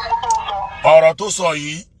àwọn ẹlẹ́gùn tó ń lọ. Ọ̀rọ̀ tó sọ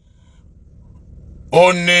yìí ó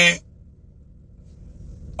ní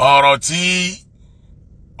ọ̀rọ̀ tí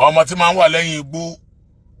ọmọ tí máa ń wà lẹ́yìn igbó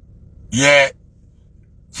yẹ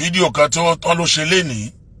fídíò kan tí wọ́n ló ṣe lénìí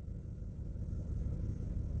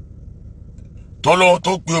tó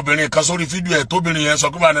pe obìnrin kan sórí fídíò ẹ̀ tóbìnrin yẹn sọ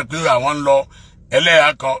pé báyìí pé àwọn ń lọ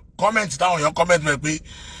ẹlẹ́yà kan kọ́mẹ̀ntì táwọn èèyàn kọ́mẹ̀ntì mẹ́ pé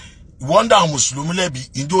wọ́n dá àwọn mùsùlùmí lẹ́bi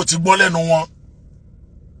ǹjẹ́ o ti gbọ́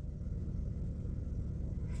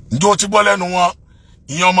lẹ́nu wọn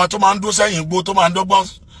ìyẹn ọmọ tó máa ń dó sẹ́yìn igbó tó máa ń dọ́gbọ́n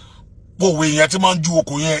pòwe yẹn tí máa ń ju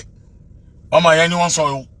okò yẹn ọmọ yẹn ni wọ́n sọ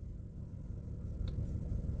o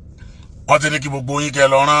wọ́n ti ní kí gbogbo yín kẹ́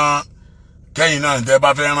lọ rán kẹ́yìn náà tẹ́ bá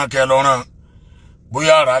fẹ́ rán kẹ́ lọ rán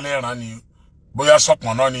bóyá àrà lẹ́ràn ni bóyá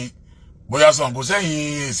sọ̀pọ̀nà ni bóyá Ṣàngó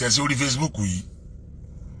sẹ́yìn ìṣẹ̀sí orí Facebook yìí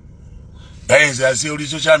ẹ̀yìn ìṣẹ̀sí orí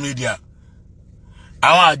social media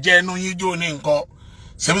àwọn àjẹ́ inú yín jó ní nǹkan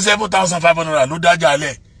 7,500 ló dájà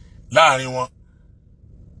alẹ̀ láàrin wọn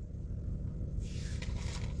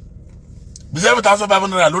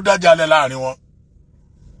 7,500 ló dájà alẹ̀ láàrin wọn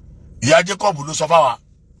ìyá Jacob ló sọ fáwa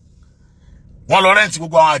wọn lọ rẹ́ǹtì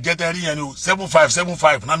gbogbo àwọn àjẹtẹ rí yẹn ni o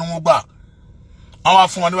 75 nánú wọn gbà wọn wá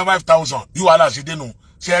fún wọn ní 5,000 bí wàhálà ṣe dénú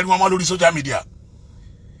ṣe rí wọn mọ́ lórí social media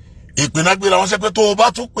ìpínlẹ̀ gbéra wọn ṣe pé tó o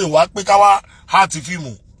bá tún pè wá pé káwá háàtì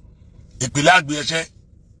fíìmù ìpínlẹ̀ àgbé ẹṣẹ́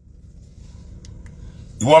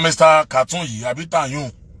ìwọ Mr. Cartoon yìí àbí Tàyùn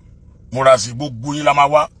múra sí gbogbo yín la máa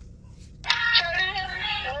wá. ṣe rí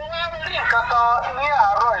wọ́n rí nǹkan kan ní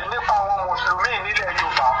àárọ̀ yìí nípa àwọn mùsùlùmí nílẹ̀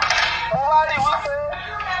Yorùbá mo wá rí wípé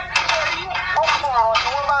ó fún ọ̀rọ̀ tí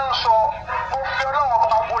wọ́n bá ń sọ ó fi Ọlọ́run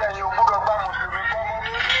ọba búra ẹ̀yìn ògbúdọ̀ gba mùsùlùmí gbọ́.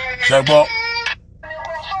 ṣẹgbọ́.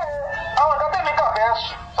 àwọn ọ̀dọ́ tèmi kàn fẹ́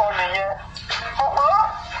sọ nìyẹn ṣùgbọ́n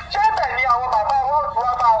ṣé bẹ́ẹ̀ ni àwọn bàbá wọ́ọ̀dù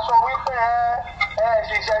wa máa sọ wípé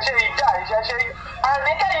ìṣẹ̀ṣe ìjà ìṣẹ̀ṣe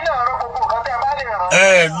àníkẹ́yìn náà rán gbogbo nǹkan tẹ́ ẹ bá lè rán.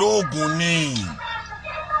 Lóògùn ni.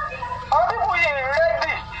 àwọn bíbù yìí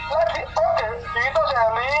rẹ́dì láti òkè èyí tó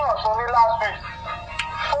ṣẹlẹ̀ ní Ọ̀ṣun ní last week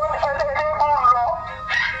ẹlẹ́gbọ́n lọ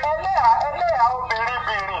ẹlẹ́yà obìnrin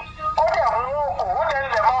bìnrin ó dẹ̀ mú òkò ó dẹ̀ ń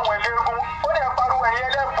lẹ̀ mọ́ àwọn ẹlẹ́gùn ó dẹ̀ pariwo ẹ̀yẹ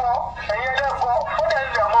ẹlẹ́bọ ó dẹ̀ ń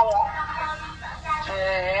lẹ̀ mọ́ wọn.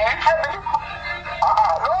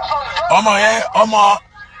 ọmọ yẹn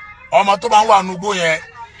ọmọ tó bá ń wà nugbó yẹn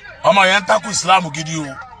ọmọ yẹn ń takú Islam gidi o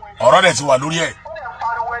ọ̀rọ̀ dẹ̀ ti wà lórí ẹ̀. ó dẹ̀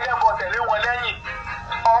pariwo ẹlẹ́bọ tẹ̀lé wọn lẹ́yìn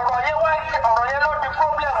ọ̀rọ̀ yẹn ló di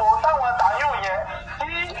pọ́blẹ́mù táwọn Tàyùn yẹn tí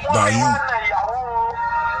wọ́n fi wá na ìyàwó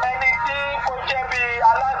ẹni tí ó jẹ́ bí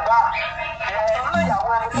alágbà ìyàwó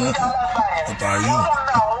ẹni tó jẹ́ alágbà yẹn wọ́n tún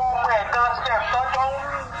na àwọn ọmọ ẹ̀ gan sílẹ̀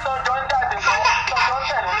tọ́jọ́ ń jáde lọ tọ́jọ́ ń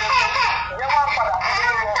tẹ̀lé ìyẹn wá padà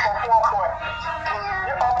sílé ọkọ̀ fún ọkọ ẹ̀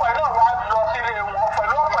ọkọ ẹ̀ náà wá lọ sílé wọn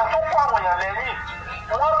pẹ̀lú ọkọ ẹ̀ tó kó àwọn èèyàn lẹ́yìn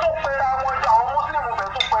wọ́n tún pera wọn jọ àwọn mùsùlùmí bẹ̀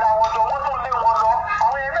tún pera wọn jọ wọ́n tún lé wọn lọ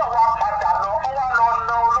àwọn yẹn náà wá padà lọ wọ́n wá lọ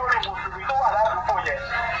na olórí mùsùlùmí tó wà ládùúgbò yẹn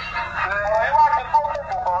ọ̀rọ̀ yẹn wá ti tó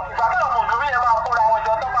kùkù kan ìgbà náà mùsùlùmí yẹn máa kóra wọn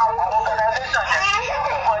jọ tó máa wọ organisation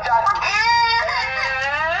yẹn wọn jáde.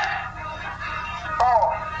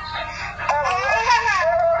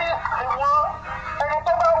 ẹni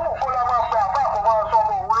tó bá wù kó lọ máa pe àbá kó máa sọ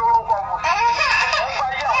ọmọ òun lórúkọ mùsùlùmí wọ́n bá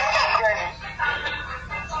yí àwọn ìjẹ́ ni.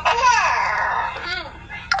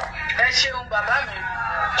 ẹ ṣeun bàbá mi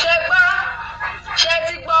ṣe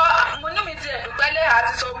ti gbọ́ mo ní mi ti ẹ̀dùpẹ́lẹ́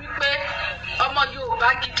àti sọ wípé ọmọ Yorùbá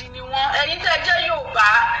gidi ni wọ́n ẹ̀yin tẹ́ jẹ́ Yorùbá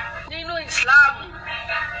nínú ìsìláàmù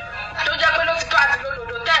tó jẹ́ pé lótìtọ́ àti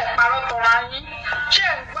lódodo tẹ́ ẹ̀ parọ́ tọra yín ṣe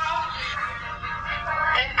ń gbọ́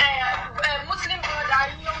Muslim brother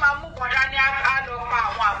yín ó máa mú bọ̀dá ní á lọ pa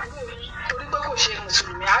àwọn àbúrò yín torí pé kò ṣe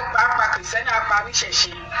mùsùlùmí àgbà pa kìrìsìtẹ́nì àpá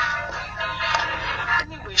níṣẹ̀ṣe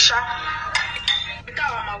nígbè ṣá bí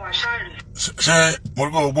káwọn máa wà ṣáà rè. ṣé mo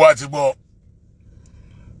rí gbogbo àti gbọ́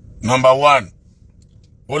number 1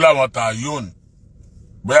 ó láwọn Tàyùn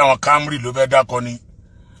bẹ́ẹ̀ àwọn Camry ló fẹ́ dákọ ni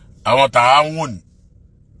àwọn Tàyùn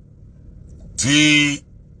tí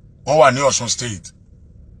wọ́n wà ní Ọ̀ṣun state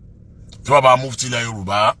tí bàbá mufti ilẹ̀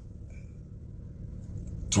Yorùbá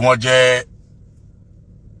tí wọ́n jẹ́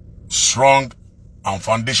strong and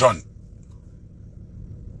foundation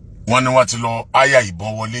wọ́n ní wọ́n ti lọ áyà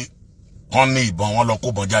ìbọn wọlé wọ́n ní ìbọn wọ́n lọ kó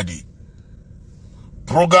bọ́n jáde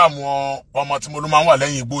program ọmọ tí mo ló máa ń wà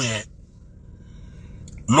lẹ́yìn igbó yẹn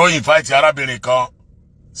ló invite arábìnrin kan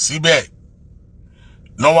síbẹ̀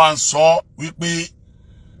náà wá ń sọ wípé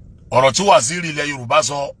ọ̀rọ̀ tí Wàsíìrì ilẹ̀ Yorùbá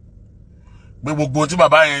sọ pé gbogbo tí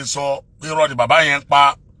bàbá yẹn ń sọ pé irọ́ ni bàbá yẹn ń pa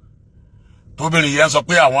tóbìnrin yẹn sọ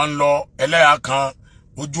pé àwọn ń lọ ẹlẹ́yà kan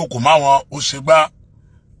ojú òkú máwọn ó ṣe gbá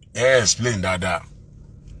explain dáadáa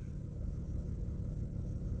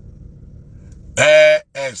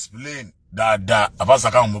explain dáadáa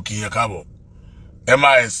àfàsàkà àwọn mú kí yẹn káàbọ̀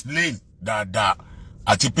máa explain dáadáa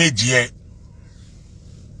àti péjì ẹ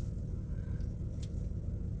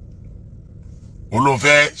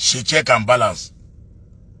olóòfẹ́ ṣe check and balance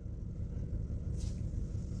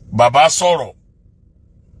bàbá sọ̀rọ̀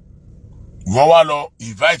ìwọ wá lọ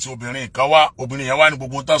invite obìnrin kan wá obìnrin yẹn wá ní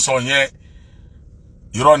gbogbo tán sọ yẹn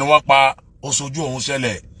irọ́ ni wọ́n pa ó sojú òun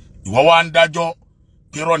ṣẹlẹ̀ ìwọ wá ń dájọ́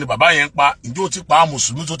pé irọ́ ni bàbá yẹn ń pa ǹjẹ́ ó ti pa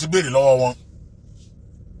mùsùlùmí tó ti béèrè lọ́wọ́ wọn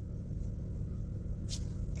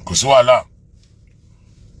kò sí wàhálà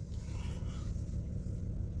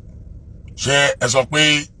ṣé ẹ sọ pé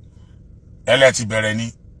ẹlẹ́ ti bẹ̀rẹ̀ ni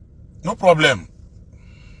no problem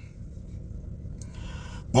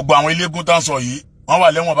gbogbo àwọn ilégún tán sọ yìí wọ́n wà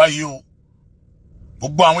lẹ́wọ̀n báyìí o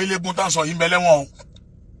gbogbo àwọn ilégún tán sọ yìí ń bẹ lẹ́wọ̀n o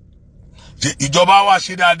ìjọba wa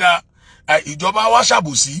ṣe dáadáa ìjọba wa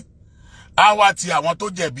ṣàbòsí á wá ti àwọn tó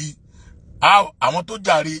jẹ̀bi àwọn tó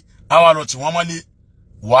jàre á wá lọ tí wọ́n mọ́lé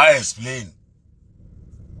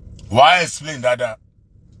wá explain dáadáa.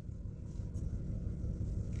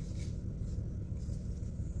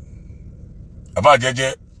 Àbá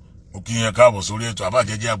jẹ́jẹ́ òkè yẹn káàbọ̀ sórí ètò àbá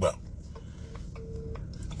jẹ́jẹ́ àgbà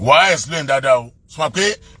wá explain dáadáa o sọ pé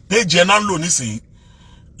péjì ẹ̀ náà ń lò nísìnyí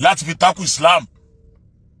láti fi takú Islam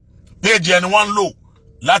péjì ẹ̀ ni wọ́n ń lò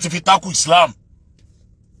láti fi takú Islam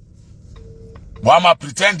wàá máa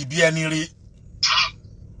pretend bí ẹni rí.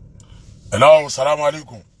 Hello, salamu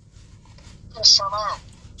alaikum. Salam.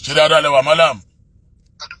 Ṣé dáadáa lẹ́wà malam?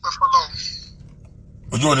 Adúpẹ́ fọ́lọ́run.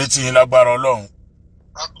 Ojú òní tí yín lágbára Ọlọ́run.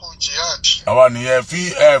 A kú jihad. Àwa nìyẹn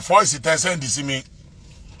fi voice tẹ́ send sí mi.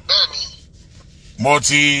 Bẹ́ẹ̀ni. Mo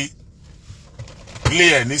ti play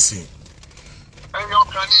ẹ̀ nísìn. Ẹyọ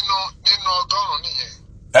kan nínú 100 nìyẹn.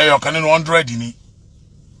 Ẹyọ kan nínú 100 ni.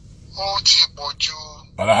 Ó ti pọ̀ jù.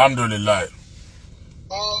 Alhamdulillah.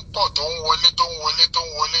 Ó ń pọ̀ tó ń wọlé.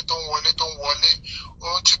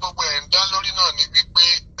 Ohun tí gbogbo ẹ̀ ń dá lórí náà ni wípé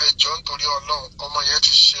ẹjọ́ nítorí Ọlọ́run ọmọ yẹn ti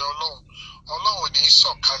ṣe Ọlọ́run. Ọlọ́run ò ní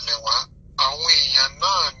sọ̀kalẹ̀ wá. Àwọn èèyàn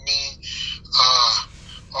náà ni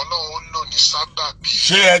Ọlọ́run lò ní sábàbí.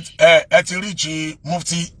 Ṣé ẹ ti reach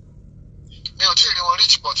mufti? Mi ò tí ì rí wọn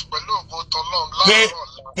reach but pẹ̀lú ògo tọlọ́run láàárọ̀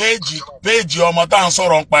péèjì ọmọ tá à ń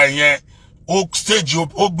sọ̀rọ̀ nípa ẹ̀yẹn ó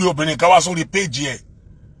gbé obìnrin kan wá sórí péèjì ẹ̀.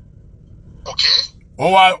 Okay. Ó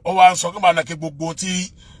wá ń sọ kí màá nàkí gbogbo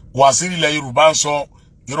tí wàsírí ilẹ̀ Yorùbá ń sọ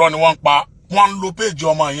irọ́ ni wọ́n ń pa wọ́n ń lo péèjì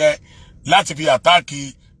ọmọ yẹn láti fi àtáàkì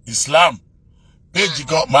Islam. Péèjì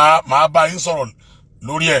kan máa bá yín sọ̀rọ̀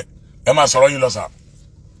lórí ẹ̀ ẹ máa sọ̀rọ̀ yín lọ sà.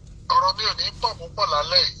 Ọ̀rọ̀ mi ò ní pọ̀ púpọ̀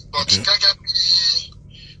lálẹ́ but gẹ́gẹ́ bí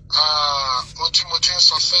ohun tí mo ti ń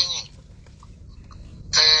sọ sẹ́yìn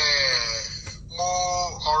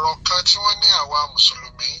ọ̀rọ̀ kan tí wọ́n ní àwa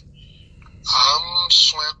mùsùlùmí à ń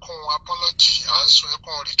sun ẹkún apology à ń sun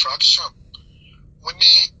ẹkún retraction mo ní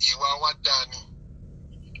ìwà wa dáa ni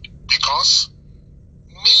because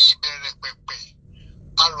ní ìbẹ̀rẹ̀ pẹ̀pẹ̀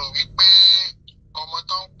a rò wípé ọmọ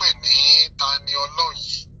tó ń pè ní Tani Olohun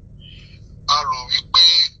yìí a rò wípé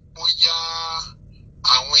bóyá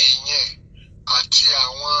àwọn èèyàn àti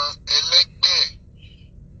àwọn ẹlẹgbẹ́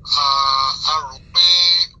a rò pé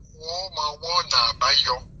wọ́n máa wọ́nà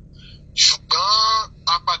àbáyọ ṣùgbọ́n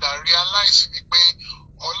a padà realize wípé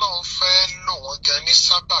Ọlọ́run fẹ́ lò wọ́n gan ní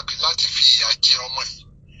sábàbí láti fi ìyà jẹ ọmọ yìí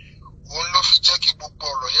òun ló fi jẹ́ kí gbogbo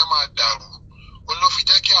ọ̀rọ̀ yẹn máa dàrú òun ló fi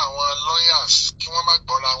jẹ́ kí àwọn lawyers kí wọ́n má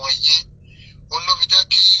gbọ́ra wọn yé òun ló fi jẹ́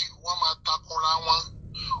kí wọ́n máa takora wọn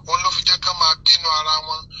òun ló fi jẹ́ ká máa bínú ara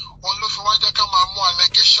wọn òun ló fi wá jẹ́ ká máa mú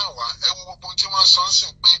allegation wá ẹ̀wọ̀n gbogbo tí wọ́n sọ ń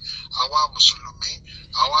sìn pé àwa mùsùlùmí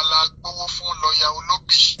àwa la gbowó fún lọ́ọ̀yà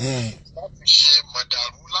olóbì láti ṣe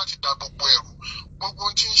mọ̀dàrú láti da gbogbo ẹ̀rù gbogbo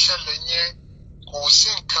tí ń ṣẹlẹ̀ yẹn kò sí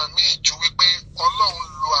nǹkan míì ju wípé Ọlọ́run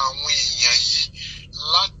lo àwọn èèyàn yìí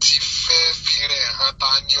láti fẹ́ fi rẹ̀ hàn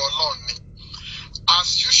Tani Olohun ni as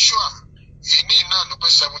usual ìní náà ló pé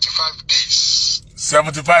 75 days.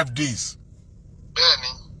 75 days. Bẹ́ẹ̀ni.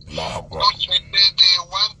 Ó ṣe déédéé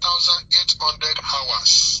 1,800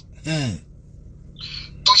 hours.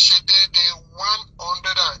 Tó ṣe déédéé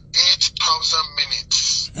 108,000 minutes.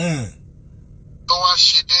 Tó wá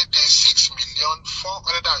ṣe déédéé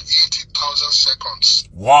 6,480,000 seconds.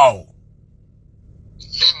 Wow.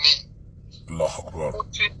 Lénìí. Ó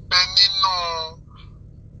ti bẹ nínú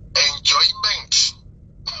enjoyment.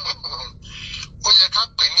 Ó yẹ ká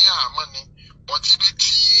pè ní àmọ́ ni, but ibi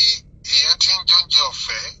tí èèyàn ti ń jóúnjẹ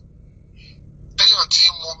ọ̀fẹ́, téèyàn ti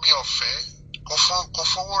ń mu omi ọ̀fẹ́, kò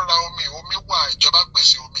fowó ra omi wà ìjọba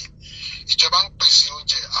pèsè omi, ìjọba ń pèsè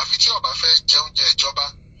oúnjẹ, àfi tí ó bá fẹ́ jẹ oúnjẹ ìjọba,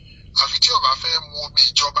 àfi tí ó bá fẹ́ mu omi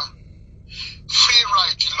ìjọba. Free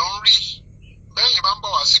ride ló ń rí. Bẹ́yìn bá ń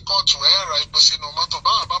bọ̀ wá sí kóòtù ẹ̀ ra epo sínú mọ́tò,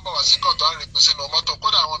 báwọn bá ń bọ̀ wá sí kóòtù á ra epo sínú mọ́tò,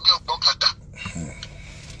 kódà àwọn mí ò gbọ́kadà.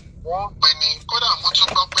 Wọ́n gbé ni kódà mo tún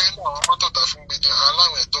gbọ́ pé àwọn mọ́tò tá fi ń gbé jẹ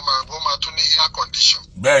aláwọ̀ ẹ̀ tó máa tún ní air condition.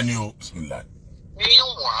 Bẹ́ẹ̀ni o.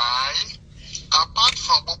 Meanwhile, apart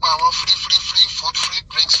from gbogbo àwọn free food, free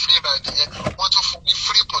drinks, free ride yẹn, wọ́n tún fún ní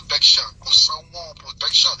free protection, kò sanwó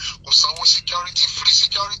protection, kò sanwó security, free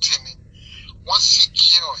security ni. Wọ́n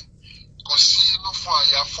secure, kò sí inú fún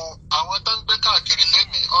àyàfo. Àwọn tó ń gbé káàkiri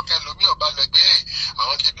lénìí, ọkẹ́ lómi ọ̀bá lẹ́gbẹ́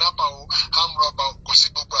àwọn kidnapper o, arm robber o, kò sí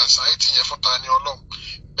gbogbo anxiety yẹn fún Tani Olohun.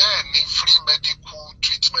 Bẹ́ẹ̀ ni free medical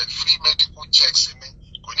treatment, free medical checks ni,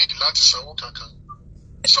 kò nídìí láti sanwó kankan.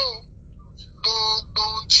 So, gbogbo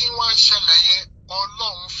tí wọ́n ṣẹlẹ̀ yẹn,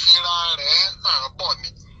 Ọlọ́run fira rẹ̀ hàn bọ̀ ni.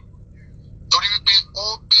 Torí wípé ó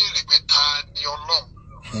béèrè pé Tani Olohun.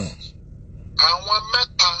 Àwọn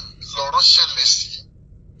mẹ́ta lọ̀rọ̀ ṣẹlẹ̀ sí.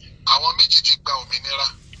 Àwọn méjì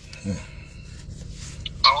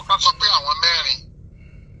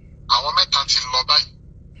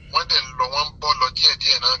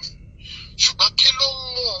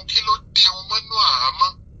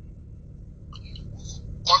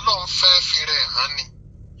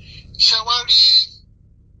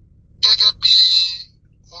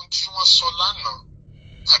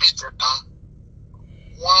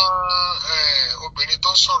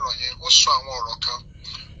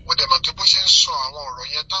mo dẹ̀ mọ̀ pé bó ṣe ń sọ àwọn ọ̀rọ̀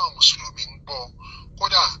yẹn táwọn mùsùlùmí ń gbọ́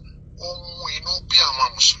kódà ó mú inú bí àwọn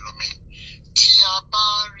mùsùlùmí. Tí a bá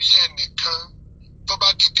rí ẹnìkan tó bá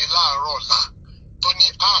dìde láàárọ̀ ọ̀la tó ní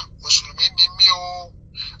mùsùlùmí ni mí o,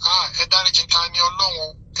 ẹ dáríjì Tani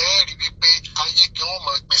Olohun, ẹ rí wípé ayé gan wọn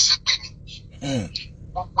máa gbé ṣépè ni.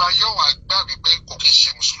 Gbogbo ayé wa gbà wípé kò kí ń ṣe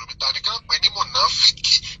mùsùlùmí tàbí ká pè ní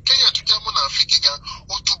mùnáfíkì. Kéèyàn tó jẹ́ mùnáfíkì gan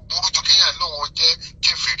ó tún burú ju kéèyàn lóun jẹ́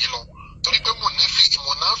kèfèrí lọ. Torí pé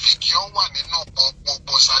mùnáfíkì ó wà nínú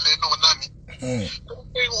gbogbo ìsàlẹ̀ náà náà ni.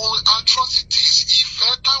 Atrocities,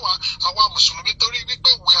 ìfẹ́ àwa mùsùlùmí torí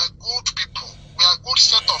wípé we are good people, we are good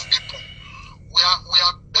set of people, we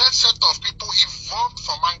are best set of people evolved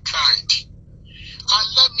for mankind.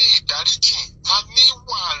 Alẹ́mi ìdáríjì, a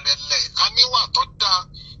níwà rẹ̀lẹ̀, a níwà tó dáa.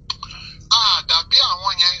 Dàbí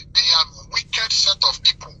àwọn yẹn, they are wicked set of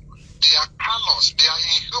people. They are callous, they are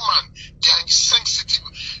inhuman, they are insensitive.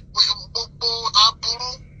 Gbogbo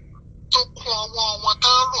aburú tó kún ọwọ́ wọn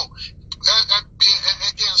tán rò.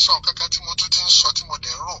 Ẹgbẹ́ ń sọ kankan tí mo tún ti ń sọ tí mo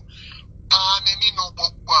dẹ̀ rò. Ta ni nínú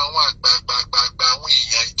gbogbo àwọn àgbààgbà àwọn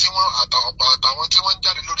èèyàn tí wọ́n àtàwọn tí wọ́n ń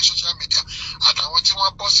jáde lórí social media àtàwọn tí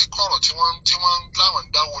wọ́n bọ́ sí kọ̀rọ̀ tí wọ́n láwọn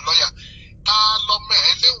ń dáwọ́ lọ́yà. Ta lọ́mọ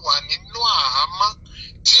ẹ lè wà nínú àhámọ́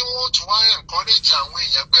tí wọ́n tún wá encourage àwọn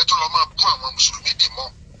èèyàn pé tó lọ máa bú àwọn mùsùlùmí dì mọ́.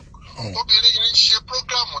 Obìnrin yẹn ń ṣe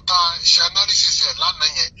prógráàmù tá a ṣe analysis ẹ̀ lánàá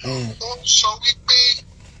yẹn. Ó ń sọ wípé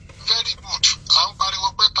very good. À ń pariwo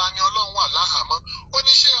pé Tani Olohun wà láhàámọ́. Ó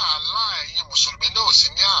ní ṣé àlá ẹ̀yin mùsùlùmí náà ò sí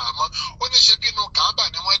ní àhámọ́. Ó ní ṣe bínú Kàábà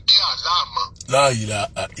ni wọ́n dé àlá àmọ́. La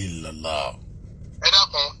ilaha illallah. Ẹ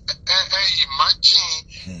dákun, ẹ imagine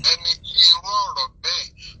ẹni tí irú ọ̀rọ̀ bẹ́ẹ̀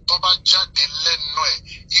tó bá jáde lẹ́nu ẹ̀,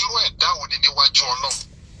 irú ẹ̀dá wo ni níwájú Ọlọ́run?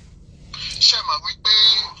 Ṣé mà wípé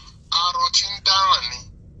arọ tí ń dáràn ni?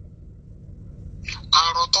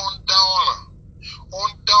 Arọ tó ń dá ọ̀ràn. Ó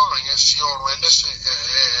ń dá ọ̀ràn yẹn sí ọrùn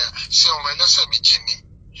ẹlẹ́sẹ̀ méjì ni.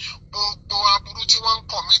 Gbogbo aburú tí wọ́n ń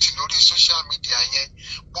kọ̀mítì lórí social media yẹn,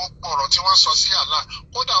 gbogbo ọ̀rọ̀ tí wọ́n sọ sí Allah,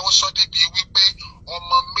 kódà ó sọ débi wípé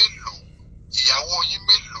ọmọ mélòó, ìyàwó yín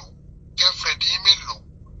mélòó, girlfriend yín mélòó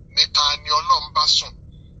ni Tani Olohun bá sùn.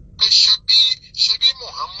 Pé ṣe bí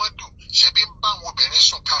Muhammadu ṣe bí ń bá àwọn obìnrin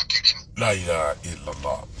sùn káàkiri ni. La ilaha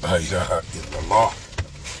illallah. La ilaha illallah.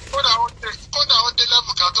 Kódà ó dé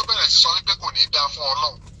level kan tó bẹ̀rẹ̀ sí sọ wípé kò ní dáa fún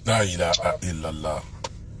Ọlọ́run. La ilaha illallah.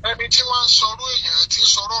 Ẹni tí wọ́n ń sọrú èèyàn tí ń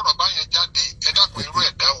sọrú ọ̀rọ̀ báyẹn jáde, ẹ dákun irú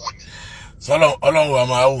ẹ̀dá wo ni? Ọlọ́run wa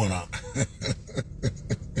máa wòran.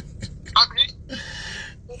 Àbí?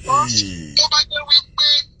 Tó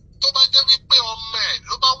bá jẹ́ wípé ọmọ ẹ̀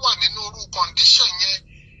ló bá wà nínú irú condition yẹn,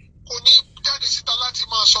 kò ní jáde síta láti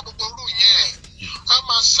máa sọ gbogbo irú yẹn. A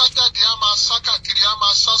máa sá jáde, a máa sá káàkiri, a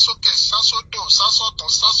máa sá sókè, sá sódò, sá sọ́tún,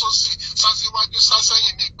 sá sósì, sá síwájú, sá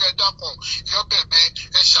sẹ́yìn ní ìgbẹ́ dákun. Yọ bẹ̀bẹ̀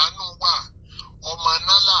ẹ ṣàánú wa. Ọmọ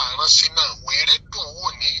náà láàárọ̀ sí náà, wèrè dùn wò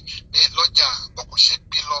ní lọ́jà bọ̀kọ̀ ṣe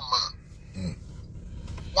bí lọ́mọ.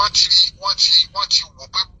 Wọ́n ti wò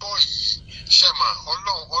pé bọ́ yìí ṣẹ̀mà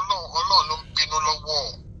Ọlọ́run ló ń bínú lọ́wọ́.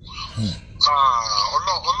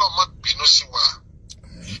 Ọlọ́run má bínú sí wa.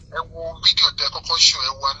 Ẹ wo fídíò tẹ kọ́kọ́ ṣe,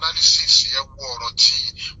 ẹ wo analysis, ẹ wo ọ̀rọ̀ tí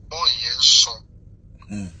bọ́ yẹn ń sọ.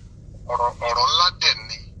 Ọ̀rọ̀ ńlá dẹ̀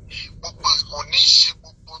ni. Gbogbo kò ní í ṣe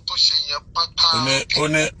gbogbo tó ṣe yẹn pátá.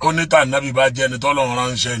 Ó ní tá nábì bá jẹ́ ni tọ́lọ́run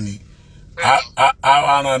ránṣẹ́ ni. A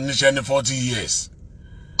rán níṣẹ́ ní 40 years.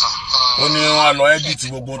 Ó ní wọ́n lọ edit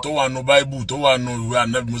gbogbo tó wà nù Bible tó wà nù ìwé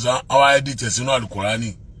Ànábì Musa, wọ́n edit sínú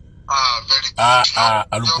Al-Fulani.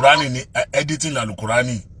 Al-Fulani ni editing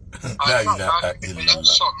Al-Fulani. La ilaha illallah.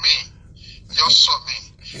 Yọ sọ mi.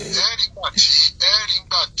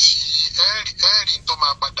 Ẹ̀rí tó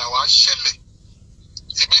máa padà wá ṣẹlẹ̀.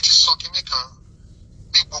 Èmi ti sọ kinní kan.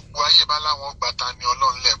 Bí gbogbo ayé bá láwọn gbà Tani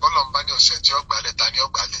Olohun lẹ̀, bọ́lọ̀ ń bá ní ọ̀sẹ̀ tí ó gbàlẹ̀ Tani ó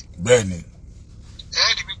gbàlẹ̀. Bẹ́ẹ̀ni.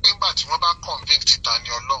 Ẹ̀rí wípé ńgbà tí wọ́n bá convict Tani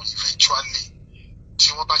Olohun eventually, tí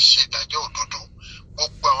wọ́n bá ṣe ìdájọ́ òdodo,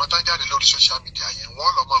 gbogbo àwọn tó ń jáde lórí social media yẹn,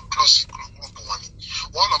 wọ́n lọ máa close group wọn ni.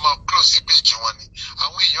 Wọ́n lọ máa close page wọn ni.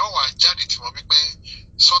 Àwọn èèyàn wà jáde tí wọ́n wípé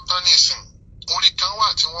sọ́tánìsìn orí kan wà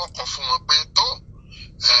tí wọ́n kọ fún wọn pé tó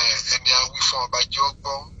ẹni àwí fún ọba jẹ́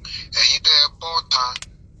ọgbọ́, ẹ̀yin tẹ́ ẹ bọ́ ta,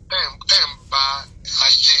 tẹ́ ń ba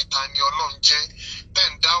ayé Tani Olohun jẹ́, tẹ́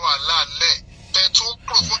ń dá wàhálà lẹ̀, tẹ́ tún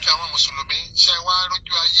provoke àwọn mùsùlùmí, ṣe wá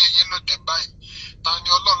rójú ayé yín lóde báyìí. Tani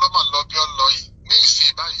Olohun ló mà lọ bí ọ lọ yìí. Ní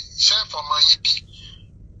ìsìn báyìí, ṣé ẹ̀fọ́mọ yín bí?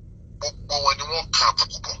 Gbogbo wọn ni wọ́n kà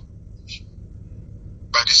àbùkù bọ̀.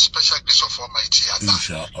 By the special grace of Almighty Allah.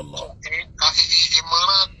 Inshallah.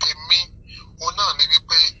 Ìmọ̀ràn tèmi, òun náà ni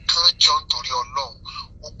wípé kán jọ nítorí Ọlọ́run.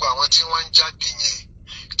 Gbogbo àwọn tí wọ́n ń jáde yẹn,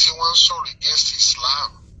 tí wọ́n ń sọ̀rọ̀ against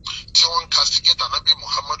Islam, tí wọ́n ń castigate Ànábì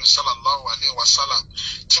Muhammadu sallallahu alayhi wa sallam,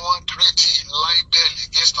 tí wọ́n ń create libel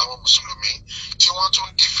against àwọn mùsùlùmí tí wọ́n tún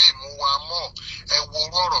dìfèmù wa mọ́ ẹ wo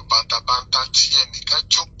ọ̀rọ̀ bàǹtàbàǹtà tí ẹnìkan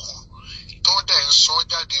jókòó tó dẹ̀ ń sọ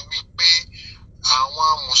jáde wípé àwọn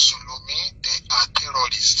mùsùlùmí they are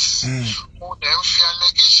terrorists. Ó dẹ̀ ń fi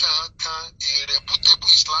allegation kan a reputable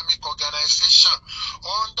Islamic organization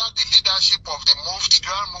under the leadership of the Mufti,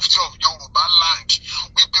 Grand Mufti of Yoruba land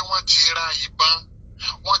wípé wọ́n ti ra ìbọn,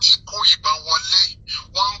 wọ́n ti kó ìbọn wọlé,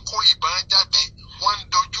 wọ́n ń kó ìbọn jáde, wọ́n ń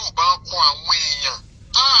dojú ìbọn kọ àwọn èèyàn.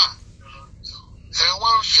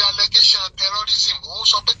 Wọ́n ń fi allegation terrorism, ó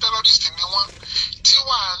sọ pé terrorist ni wọ́n. Tí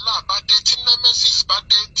wàhálà bá dé, tí nemesis bá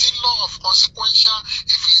dé, tí law of consequential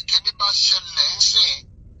ìfìkẹ́ni bá ṣẹlẹ̀ ń sìn,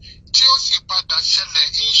 tí ó sì padà ṣẹlẹ̀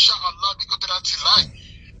inshallah bí kò tẹ́lá ti láì.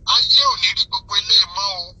 Ayé ò ní rí gbogbo ilé mọ́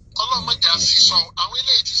o. Ọlọ́mọdé á sì sọ, àwọn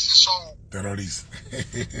ilé ti sì sọ o. Terrorist.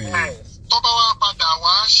 Tó bá wá padà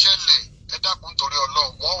wá ṣẹlẹ̀, ẹ dákun torí Ọlọ́run,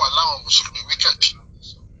 wọ́n wà láwọn mùsùlùmí wicked.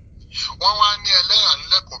 Wọ́n wá ní ẹlẹ́yà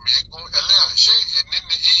ńlẹ́kọ̀ọ́ mẹ́gún, ẹlẹ́yà ṣé èní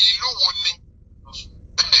ni ìlú wo ni?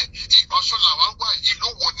 Ọ̀ṣun làwọn wà, ìlú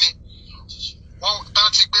wo ni? Wọ́n tá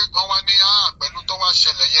ti gbé wọn wá ní pẹ̀lú tó wá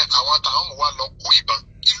ṣẹlẹ̀ yẹn, àwọn táwọn mú wa lọ kó ìbọn.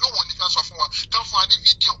 Ìlú wo ni ká sọ fún wa? Kán fún wa ní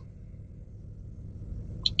fídíò.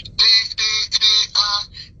 They are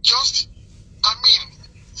just, I mean,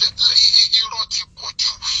 irọ́ ti pọ̀ jù,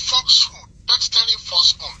 falsehood, textually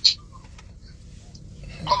falsehood.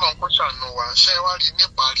 Kọ́lọ̀ ń kó ṣàánú wa, ṣé wá rí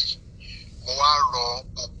níparí? Mo wá rọ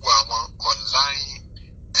gbogbo àwọn online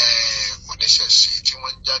oníṣẹ̀ṣe tí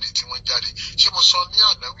wọ́n ń jáde. Ṣé mo sọ ní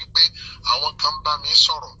àná wípé àwọn kan bá mi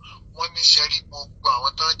sọ̀rọ̀, wọ́n ní ṣe rí gbogbo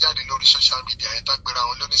àwọn tó ń jáde lórí social media yẹn tó gbéra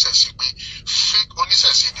wọn lóníṣẹ̀ṣe pé fake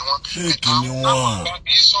oníṣẹ̀ṣe ni wọ́n. Fake ni wọ́n. Àwọn bá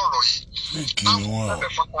mi sọ̀rọ̀ yìí. Fake ni wọ́n. Àwọn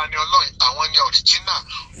fọ́nà ni Ọlọ́run, àwọn ni original.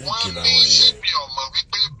 Wọ́n ní ṣé mi ọmọ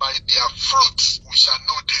wípé by their fruits we shall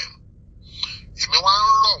know them. Èmi wá ń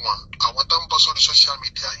rọ̀ wọ́n, àwọn tó ń bọ́ sórí social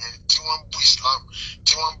media yẹn tí wọ́n ń bú Islam,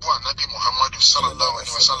 tí wọ́n ń bú Ànábì Muhammadu sallallahu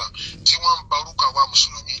alaihi wasallam, tí wọ́n ń ba orúkọ àwa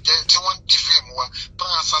mùsùlùmí jẹ́, tí wọ́n ń defame wa, tó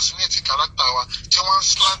ń assassinate character wa, tí wọ́n ń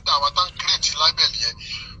slander wa, tó ń create label yẹn.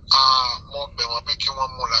 Mo bẹ̀ wọ́n pé kí wọ́n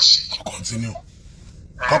múra sí i. Continue.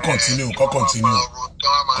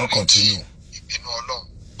 Ìbínú Ọlọ́run.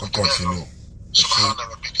 Continue. Subhana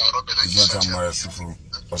rabbika rabbil izzati Amma yasifun.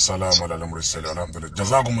 Wassalamu ala al-mursalin. Alhamdulillah.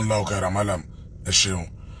 Jazakumullahu khairan malam. Ẹ ṣeun.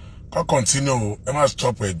 Ká continue o. Ẹ má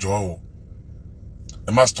stop ẹjọ́ o.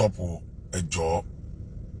 Ẹ má stop o. Ẹjọ́.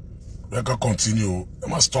 Ẹ ká continue o. Ẹ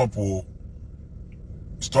má stop o.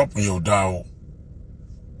 Stop yẹn ò dáa o.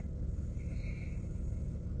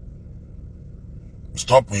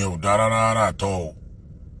 Stop yẹn ò dáa rárá àtọ́ o.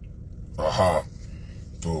 Aha.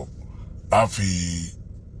 To.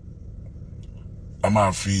 A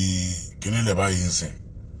máa fi kíní lẹ̀ báyìí ń sìn.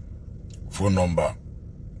 Phone number.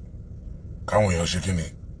 Káwọn èèyàn ṣe kíni.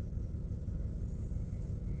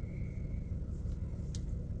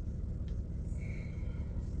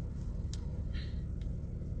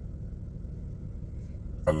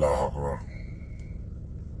 Allahu Akbar.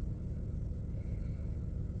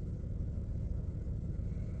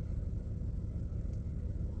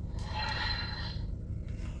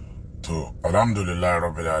 To, alhamdulillah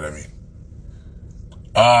rabbil alamin.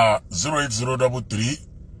 08033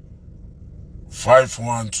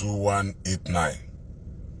 512189.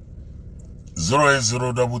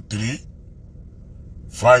 08033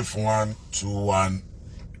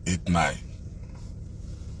 512189.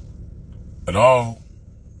 Hello?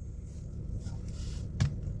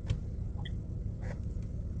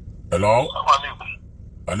 Hello?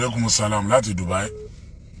 Alaikum salam láti Dubai.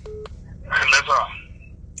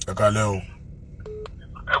 Ẹ kálẹ́ o.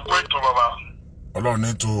 Ẹ kú ètò bàbá. Ọlọ́run ní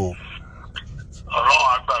tó o. Ọlọ́run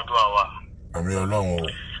á gbàdúrà wa. Àmín Ọlọ́run o.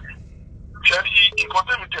 Ṣé rí nǹkan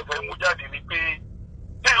tẹ́mi tẹ̀fẹ́ mú jáde ni pé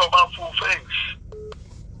téèyàn bá fò fẹ́ǹsì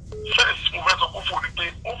mo fẹ́ sọ kó fò ní pé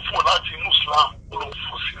ó fò láti inú Islam ó lọ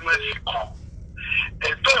fò sínú ẹ̀sìn kan.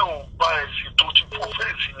 Ẹ̀fẹ́ ò bá ẹ̀sìn tó ti fò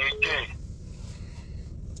fẹ́ǹsì yẹn jẹ́ ẹ̀.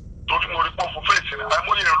 Torí mo rí pọ́ fò fẹ́ǹsì rẹ̀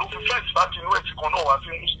àìmọye rẹ̀ ló fi fẹ́ǹsì láti inú ẹ̀sìn kan náà wá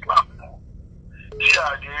sí Islam. Tí a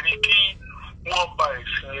lè rí kí wọ́n ba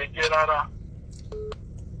ẹ̀sìn yẹn jẹ́ rárá.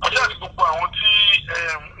 Ọjọ́ àti gbogbo àwọn tí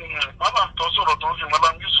bàbá tó sọ̀rọ̀ tó ń fi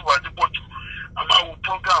Malam Yusuf Adépọ̀jù a máa wo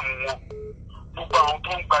prógáàmù wọn. Gbogbo àwọn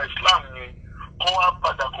tó ń gba Islam yẹn kọ́ wá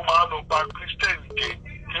padà kó máa lọ gba Kírísítẹ́nì jẹ́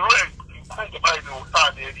irú ẹ̀ kó ìjọba ìlú tá a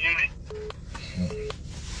lè rí rí.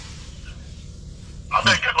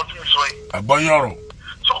 Abẹ́ ìkẹ́kọ̀ọ́ tí mi sọ yìí. Àgbọ́yọ̀rọ̀.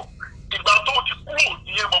 So ìgbà tó ti kúrò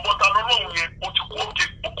ìyẹn bọ̀bọ̀ta lọ́lọ́run yẹn ó ti kú òkè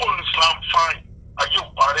ó kò ní Islam fine ayé ò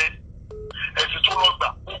parẹ́ ẹ̀sìn tó lọ gbà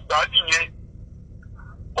ó gbà á nìyẹn.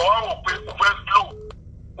 Ọwọ́ rò pé o fẹ́ blow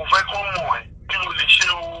o fẹ́ kọ́ mọ̀ ẹ́ kí ló lè ṣe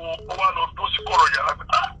o wá lọ tó sí kọ̀rọ̀ yàrá pé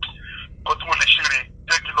nǹkan tí mo lè ṣe rè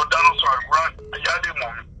jẹ́ kí lọ dáná sọ àgùrán àyà lè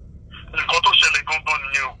mọ̀ mi.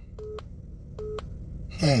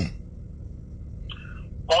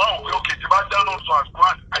 Wow, okay, tí bá dáná sọ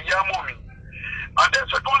àgbọn ayé àmọ́ mi. And then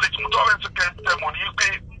secondly, tí mo tọ́ ẹ ti kẹ́ mọ̀ ní pé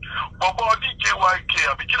bọ̀bọ̀ DJYK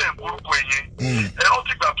àbí kílẹ̀ ń gbórúkọ ẹ̀yẹ. Ẹ̀rọ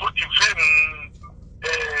ti gbà tó di fíìmù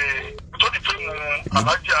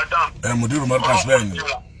Alhaji Adam. Mudiru Marcus bẹ́ẹ̀ ni.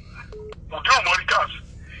 Mudiru Marcus.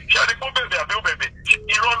 Ṣé a ní kó bẹ̀bẹ̀ àbí ó bẹ̀bẹ̀?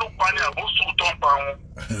 Irọ́ ló pa ni àbó sòótọ́ ń pa wọn.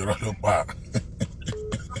 Irọ́ ló pa.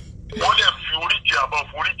 Wọ́n lè fi oríjì àbọ̀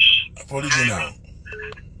foríjì. Foríjì náà.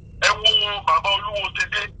 Ẹ wo bàbá olúwo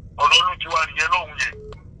tẹ́tẹ́ ọ̀nà olùtiwa nìyẹn lọ́hùn yẹn.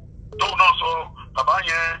 Tóun náà sọ bàbá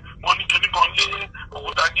yẹn wọ́n ní kíní kan lé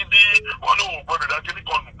Okutagidi wọ́n ní òun gbọ́dọ̀ dá kíní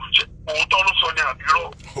kan nù. Ṣé òótọ́ ló sọ ní àbírọ́?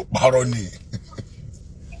 Ó parọ́ ni.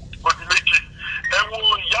 Odi méjì. Ẹ wo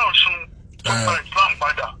ìyá Ọ̀ṣun tó gba Islam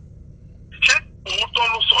padà. Ṣé òótọ́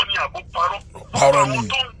ló sọ ní àbó parọ́? Parọ́ ni. Àwọn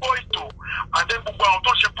tó ń gbọ́ ètò àdé gbogbo àwọn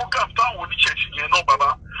tó ṣe program táwọn oníṣẹ̀ṣì yẹn náà bàbá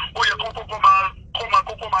ó yẹ kó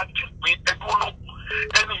kọ́kọ́ máa dì pé ẹdúró ló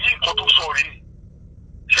ẹni yìí nǹkan tó sọ rèé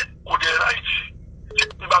ṣe kò dé ráìtì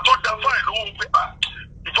ìgbà tó da fáìlì lówó pé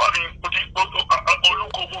ìfà mi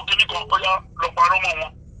olùkókó kíní kan ọyá lọ parọ́ mọ́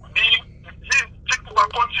wọn bí tí pípa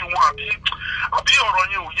kọ́ńtì wọn àbí ọ̀rọ̀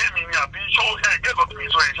yẹn ò yé mi ni àbí ṣó ẹ̀ẹ́dẹ́gbẹ̀kan tó mi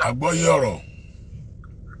sọ yẹn ṣá. Àgbọ́yé ọ̀rọ̀.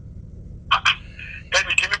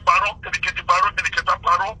 Ẹnìkíní parọ́ ẹnìkejì parọ́ ẹnìkẹta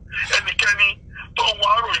parọ́ ẹnìkẹ́ni tó wà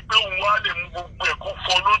á rò pé òun wá lè mú gbogbo ẹ̀ kó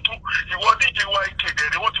fọ́ lójú ìwọ díje wa ìkéde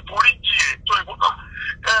rẹ̀ wọ́n ti forí jì ẹ̀ tó ìbò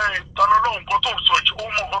tàlọ́ lọ́hùn nǹkan tó ń sọ ìṣe ó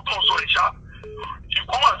mọ nǹkan tó ń sọ ìṣá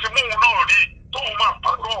ìkó máa ti mú òun náà rí tóun máa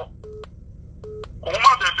parọ́ òun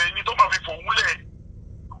máa bẹ̀bẹ̀ ni tó máa fi fòun lẹ̀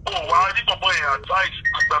ó wà á rí bọ̀bọ̀ ẹ̀ advice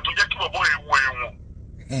àgbà tó jẹ́ kí bọ̀bọ̀ ẹ̀ wọ ẹ̀wọ̀n.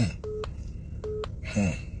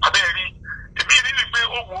 Abẹ́rẹ́ èmi rí ni pé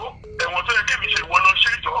ó wo ẹ̀wọ̀n tó yẹ kí mi ṣe ìwọ lọ ṣe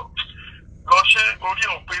ìjọ lọ ṣe orí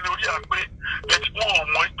ọ̀pẹ lórí àpẹ bẹ́ẹ̀ tí wọ́n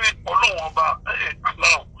mọ̀ pé ọlọ́wọ́n ọba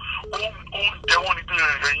aláwọ̀ ó ń jẹ́wọ́n ní pé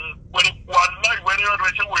ẹ̀yìn wà láì wẹ́rẹ́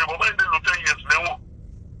ọ̀rọ̀ ṣé wòye bàbá ìdílé ló 10 years lẹ́wọ̀n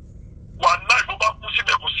wà láì bó bá kú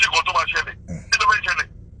síbẹ̀ kò sí nǹkan tó máa ṣẹlẹ̀ kí ló fẹ́ ṣẹlẹ̀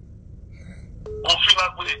òfin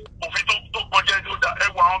lágbè òfin tó kọjá ẹni ó dá ẹ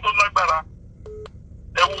wo àwọn tó lágbára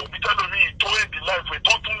ẹ wo òbí tẹ́lómi tó èdè láìfẹ́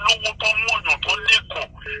tó tún lówó tó mú ọ̀yàn tó lẹ́kọ̀ọ́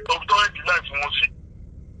òbí tó èdè láìfẹ́ wọn sí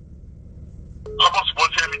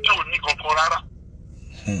lọ́bọ̀sibọ́sí ẹni tí ò ní kankan rárá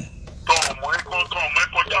tọ́ ọmọ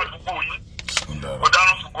ẹ̀kọ́ já àdúgbò yìí kò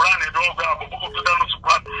dáná sùkúrán ní ẹ̀dọ́ àbọ̀bọ̀ kò dáná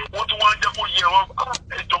sùkúrán wọ́n tún wọ́n jẹ́ kó yẹ wọn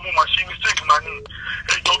ẹjọ́ mo mà ṣe mistake náà ní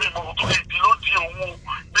ẹjọ́ mi mọ̀ tó èdè ló di òun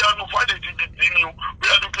bí adùn fàdé ti di ní o bí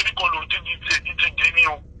adùn kiri kan ló ti di ní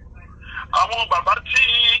o. àwọn bàbá tí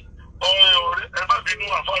ọ̀rẹ́ ẹ má bínú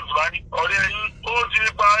Al-Fulani ọ̀rẹ́ yín ó ti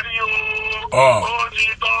parí o ó ti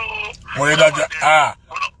tán o.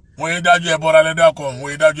 wọ́n yé dájú ẹ bọ́ra lẹ́dàkọ̀ wọ́n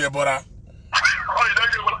yé dájú ẹ bọ́ra.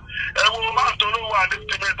 Ẹ wo máa tó ló wà ní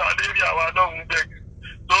tìmẹ́ta lérí àwa náà bẹ́ẹ̀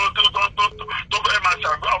tó fẹ́ máa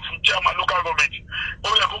ṣàgbá fún chairman local government ó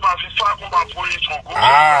yẹ kó máa fi fá kó máa fọ èso ògùn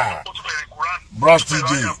ó tún bẹ̀rẹ̀ Quran.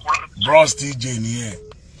 Bros TJ nìyẹn.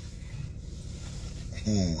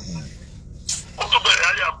 ó tún bẹ̀rẹ̀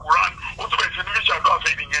ayé Quran ó tún bẹ̀rẹ̀ sí ní ṣàgbá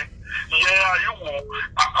fẹ́ nìyẹn ìyẹn àyíwò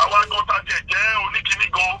àwa gan ta jẹ́ oníkíní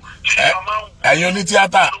gan tí a máa ń. ẹ̀yin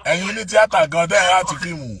onítíátà gan tẹ́ ẹ̀ á ti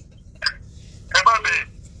fíìmù. ẹ má bẹ̀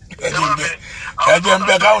ẹjẹ ń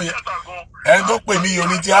bẹ káwọn yẹn ẹni tó pè ní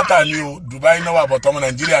oní tíátà ni o Dubai náà wà bọ̀tọ̀ ọmọ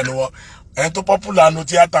Nàìjíríà ni wọn ẹni tó popular nu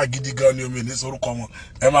tíátà gidi gan ni omi ní sorúkọ wọn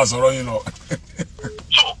ẹ máa sọ̀rọ̀ yín lọ.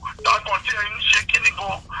 so dàgbọ̀n tí ẹ ń ṣe kíní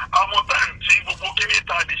gan àmọ́ táìmù tí gbogbo kíní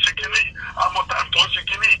ta lè ṣe kíní àmọ́ táìmù tó ń ṣe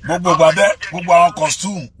kíní. gbogbo gbàdẹ gbogbo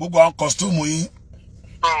àwọn costume yín.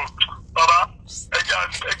 bàbá ẹjẹ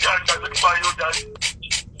àgbàdo nípa yóò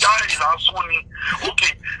jáì lásán ni ok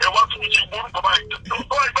ẹ wá tún ṣe gbórúkọ báyìí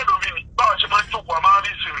báwa ìgbẹ́dọ̀ mi ni báwa ṣe máa ń jókòó àmọ́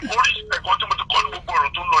àríṣìírí oríṣi ẹ̀kọ́ tí mo ti kọ́ ní gbogbo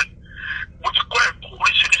ọ̀rọ̀ tó ń lọ yìí mo ti kọ́ ẹ̀kọ́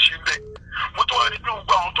oríṣiríṣi ń bẹ̀ mo tún wá ní pé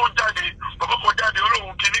gbogbo àwọn tó jáde bàbá kan jáde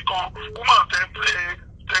olóhùn kìíní kan woman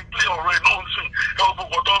tẹ́ńpìlẹ̀ ọ̀rọ̀ ẹ̀ náà ń sìn ẹ wọ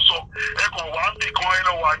gbogbo tó ń sọ ẹ kàn wá ń bì kan ẹ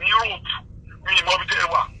lọ wà ní Europe mi ìmọ̀ bí tẹ́ ẹ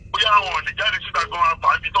wà bóyá àwọn ọ̀lẹ̀ jáde síta gan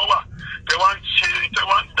àbí tó wà tẹ́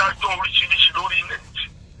wá ń dájọ́ oríṣiríṣi lórí ilẹ̀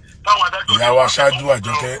ìyàwó aṣáájú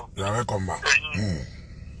Àjọkẹ́ ìyàwó ẹ̀kọ́ mà.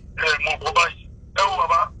 mo kọ báyìí ẹ wo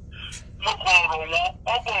bàbá mo kọ ọ̀rọ̀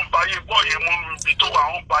wọn bọ̀ ń báyé bọ́ yẹn mo lu ibi tó wà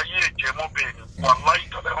ń báyé ẹ̀jẹ̀ mọ́ bẹ́ẹ̀ ni wàláhì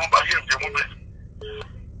tàbí ń báyé ẹ̀jẹ̀ mọ́ bẹ́ẹ̀ ni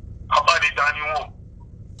abánidání wọn.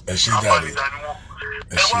 ẹ ṣe jáde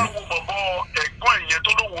ẹ wá wo bọ̀bọ̀ ẹ̀gbọ́n ìyẹn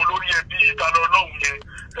tó lówó lórí ẹbí ìdáná ọlọ́run yẹn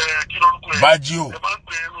kí lórúkọ ẹ.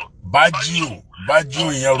 Bájíò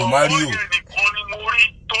ìyẹn Romario. ọmọ yẹn nìkan ni mo rí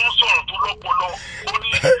tó ń sọ̀rọ̀ tó lọ́pọlọ ó ní.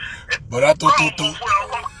 bọ̀dá tó.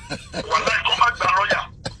 wàhálà ẹ̀kọ́ máa gbà lọ́yà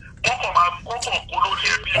wọ́n kọ̀ kó lórí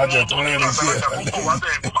ẹbí wọn tó ní ìlànà àkókò wá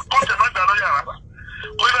bẹ́ẹ̀ kọ́ńtẹ̀ máa gbà lọ́yà rárá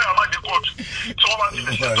ó yẹ láyà má dé kóòtù tí wọ́n bá ti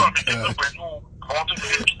lè ṣètò àbí kéde pẹ̀lú àwọn tó ti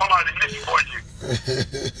lè Mama release for you.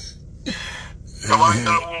 Baba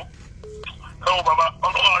Dawo. Oh Baba,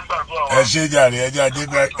 Ọlọ́run àgbàdo. Ẹ ṣé jàre, ẹ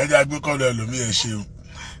jẹ́ agbé kọ́lọ̀ ẹlòmí ẹ ṣé o.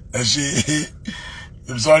 Ẹ ṣé.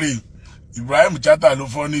 I'm sorry. Ibrahim Chata ló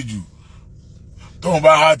fọ́ ní jù. Tóun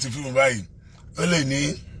bá há ti fíìmù báyìí. Ó lè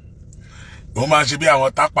ní ó máa ṣe bí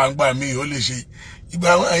àwọn tápà ń gbà mí, ó lè ṣe ìgbà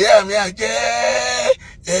àwọn ẹ̀yà mi àjẹ́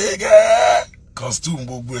ẹ̀gẹ́ costume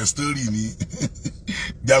gbogbo ẹ̀ story ni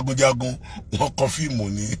jagunjagun wọn kọ fíìmù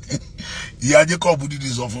ni ìyá Jacob dídì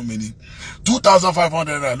sọ fún mi ní 2,500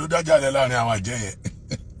 naira ló dájáde láàrin àwọn àjẹ́ yẹn.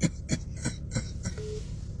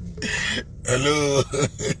 Hello.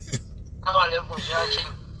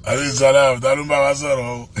 Alayhi salam, ta ló ń bá wa sọ̀rọ̀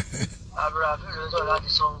o?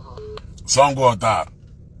 Sango Ọ̀tà.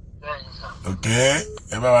 Okay,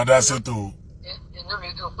 ẹ bá wa dá sétò. Inú mi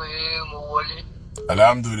dùn pé mo wọlé.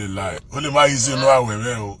 Alhamdulillah. Ó lè má yí sínú àwẹ̀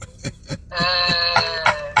bẹ́ẹ̀ o.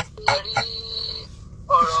 Ṣé rí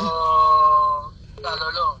ọ̀rọ̀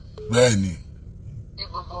Ọlọ́run? Bẹ́ẹ̀ni. Tí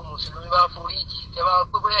gbogbo Mùsùlùmí bá foríjì, tẹ́ bá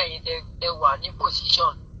pé bóyá ẹ̀yin tẹ wà ní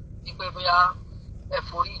position tí pé bóyá ẹ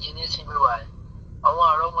foríjì ní sinmi wà ẹ̀. Àwọn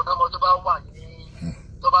àrọ́mọdọ́mọ tó bá wà ní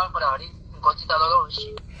tó bá padà rí nǹkan tí Ọlọ́run ṣe.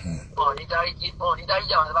 Wọn ò ní dáríjì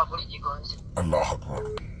àwọn tó bá foríjì gan sí. Allahu Akbar.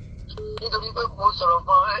 Nítorí pé mo sọ̀rọ̀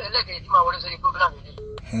nǹkan ẹlẹ́gẹ̀ẹ́ tí máa wọlé sórí program yìí.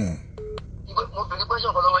 Mo bèrè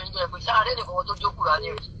pẹ́sàn kan lọ́wọ́ yín jẹ́ pé sáré nìkan tó jókòó rà ní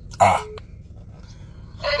rí.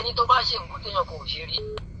 Ẹni tó bá ṣe nǹkan téèyàn kò ṣe rí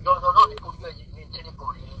dandan náà ní kò rí ẹ̀jẹ̀ ní tẹ́lẹ̀ kò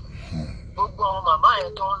rí. Gbogbo àwọn màmá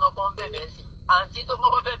yẹn tó ń lọ́kọ́ ń bẹ̀bẹ̀ sí. Àǹtí tó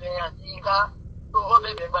kọ́kọ́ bẹ̀bẹ̀ àǹtí Yínká tó kọ́kọ́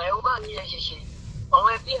bẹ̀bẹ̀ gbà ẹ̀ ó bá ní ẹ̀ ṣe ṣe. Àwọn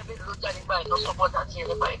ẹbí ẹ̀mí ló jáde gbà ẹ̀ lọ sọ́pọ̀tà àti ẹ̀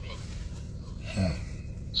nípa ẹ̀bẹ̀.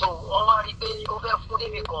 So wọ́n wá rí pé ó fẹ́ fún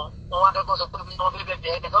débi kan wọ́n wá kẹ́kọ̀ọ́ sọ pé bí wọ́n fẹ́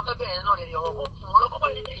bẹ̀bẹ̀ ẹ̀kẹ́ tó fẹ́ bẹ̀rẹ̀ náà lè rí ọwọ́ kan fún wọn lọ́kọ́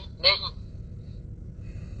báyìí lẹ́yìn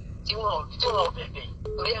tí wọ́n bẹ̀bẹ̀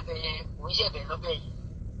torí ẹ̀bẹ̀ yẹn kò ń ṣẹ̀bẹ̀ lọ́bẹ̀ yìí.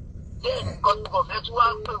 Bẹ́ẹ̀ ni kọ́tùkọ̀ fẹ́ tún wá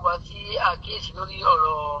pè wá sí àkíyèsí lórí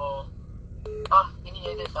ọ̀rọ̀ kíní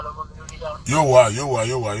yẹn lè sàlọ́mọ́ mi lórí dáhùn. Yóò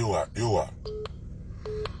wà.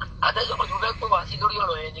 Àtẹ́sọ̀kọ̀ tí mo fẹ́ pè wá sí lórí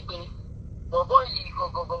ọ̀rọ̀ yẹn ni pé bọ̀bọ́ yìí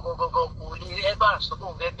gọ̀gọ̀gọ̀gọ̀gọ̀ kò lè ẹ́ bá sọ pé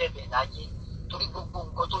òun fẹ́ bẹ̀bẹ̀ láyé torí gbogbo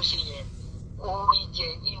nǹkan tó ṣe yẹn ó rí jẹ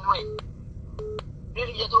nínú ẹ̀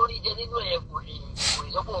rírí jẹ tó rí jẹ nínú ẹ̀ kò lè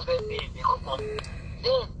sọ pé òun fẹ́ bẹ̀rẹ̀ kankan.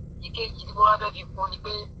 Then ìkejì tí mo wá fẹ́ fi kún ni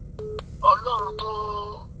pé Ọlọ́run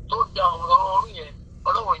tó da ọ̀rọ̀ ọrùn yẹn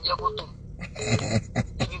Ọlọ́run jẹ́ kó tó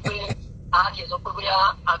ibi pé a kì í sọ pé bóyá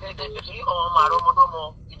abẹ́fẹ́ torí ọmọ màrọ́ ọmọdọ́mọ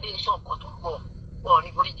ilé iṣẹ́ ọ̀kan tó pọ̀ wọn ní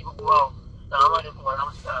foríjì gbogbo wa o.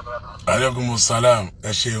 Aleykum salam,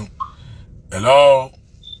 ẹ ṣeun. Hello.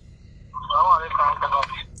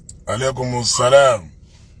 Aleykum salam.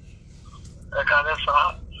 Ẹ káalẹ́ sà.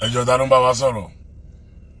 Ẹjọ́ ta ló ń bá wa sọ̀rọ̀?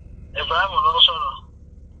 Ibrahim ló ń sọ̀rọ̀.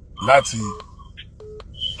 Láti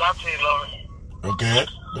Ìlọrin. Ok,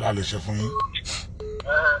 bí a lè ṣe fún yín.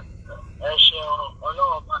 Ẹ ṣeun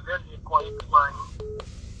Ọlọ́run bàbá mi kọ́ ikú máa yín.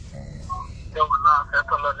 Yọ̀wọ̀ náà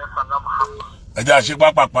fẹ́tọ̀ lọ ní Sàlá Muhammad. Ẹ jẹ́ àṣẹ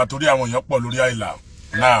pápápá torí àwọn èèyàn pọ̀ lórí àìlà.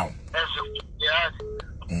 Now. Ẹ ṣe yes.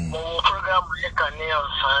 Mo wo prógámù yẹn kan ní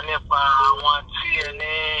ọ̀sán nípa àwọn tí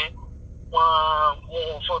ẹni wọ́n mú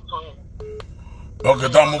fọ́tò yìí. Ok,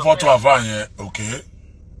 tá a mú fọ́tò àfáà yẹn, ok.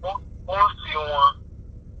 Wọ́n sì wọn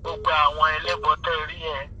gbogbo àwọn ẹlẹ́bọ̀tẹ́ rí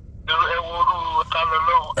yẹn ẹwọ́rú ta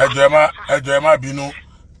lọ́lọ́run. Ẹjọ́ ẹ má bínú.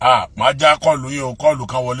 Máa já kọ́ọ̀lù yín o, kọ́ọ̀lù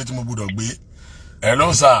kan wọlé tí mo gbọ́dọ̀ gbé.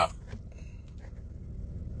 Hello sir.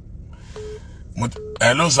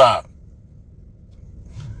 Hello sir.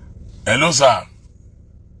 Hello sir.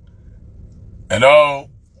 Hello.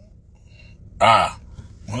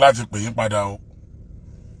 Mo láti pè yín padà o.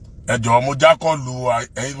 Ẹ jọ̀ọ́ mo já kọ́ọ̀lù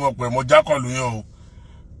ẹ̀yin mo pè mo já kọ́ọ̀lù yín o.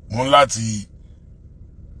 Mo láti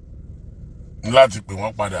pè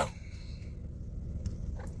wọ́n padà.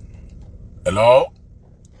 Hello.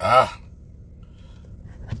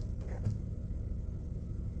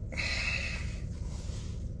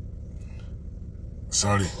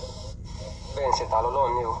 Sorry. Bẹ́ẹ̀ ṣe ta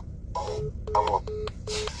lọ́lọ́run ní o.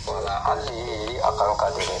 Wàlá àlè àkànkà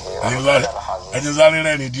dèrè. Ẹni sáré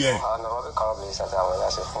rẹ̀ ní díẹ̀. Àwọn ọ̀rọ̀ bí káwọn bèèrè ṣàtà àwọn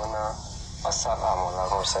ìyáṣẹ́ fún náà. Assalamu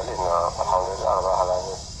alaikum sẹ́lẹ̀ náà alhamdulillah rabbil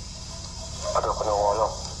alamin. Adọ́kùnrin wọn lọ.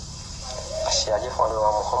 Àṣẹ ajé fún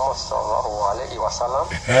ọlọ́wọ́ Muhammad sallallahu alaihi wasallam.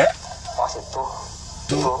 Wà sí tó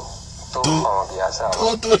àwọn bí àṣà.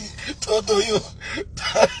 Tó yóò.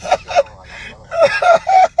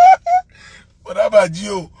 Bọ́dá bàjí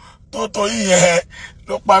o, tó yìí yẹn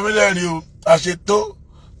ló pa mí lẹ́rìn o. Àṣẹ tó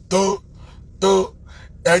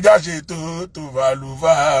ẹjá ṣe tó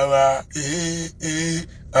àlùfáà wa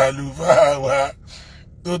àlùfáà wa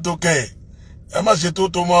tó kẹ̀ ẹ má ṣe tó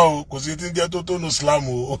mọ́ o, kò sí tí ń jẹ́ tó nu Islam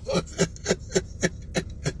o.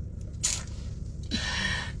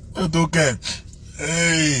 Tó kẹ̀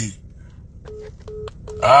Hey.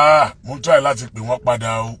 Mo ń try láti pè wọ́n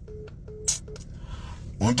padà o.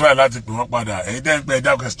 Mo ń try láti pè wọ́n padà. Ẹ̀yin tẹ́ ń pè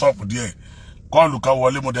ẹja kẹ́ stop díẹ̀. Kọ́ọ̀lù kan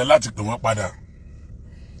wọlé mo dẹ̀ láti pè wọ́n padà.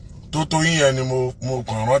 Tótó yín yẹn ni mo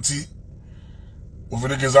kàn rántí. Mo fi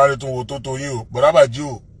ní kí n sáré tó wo tótó yín o. Bọ̀dá Bàjí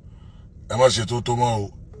o. Ẹ má ṣe tótó mọ́ o.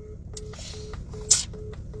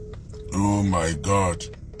 Oh my God.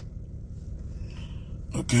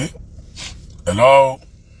 Okay. Hello.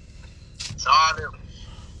 Salam.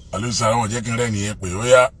 Aleykum salam, wọ́n jẹ́ kí n rẹ́ nìyẹn pé ó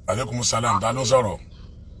yá. Aleykum salam, ta ló sọ̀rọ̀?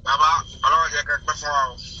 Bàbá, Ọlọ́run jẹ́ kẹ́ pẹ́ fún wa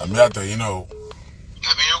o. Àmì àtẹ̀yìn náà o.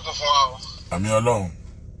 Ẹ̀mí yóò kún fún wa o. Àmì Ọlọ́run.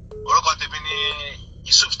 Orúkọ tèmi ni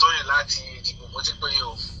Yusuf Tóyìn láti Èjìgbò, mo ti pè yín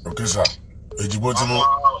o. Okay sir. Èjìgbò tí mo.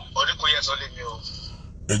 Oníkóyè sọ lè mi o.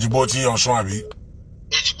 Èjìgbò tí Ọ̀ṣun àbí?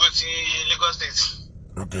 Èjìgbò ti Lagos State.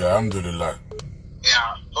 Okay, alhamdulillah.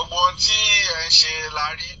 Gbogbo ohun tí ẹ ń ṣe la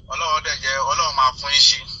rí, Ọlọ́run dẹ̀ jẹ́ Ọlọ́run máa fún yín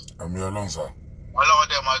ṣe. Àmì Ọlọ́run sir. Ọlọ́run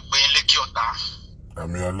dẹ̀ máa gbé yín lékè ọ̀tá.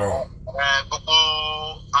 Àmì Ọlọ́run. Gbogbo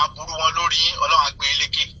aburú wọn lórí yín, Ọlọ́run á gbé yín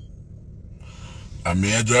lékè. Àmì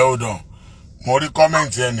ẹjọ́ ẹ ó dàn. Mo rí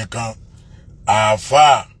kọ́mẹ̀ntì ẹnìkan.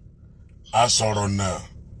 Àáfàá asọ̀rọ̀ náà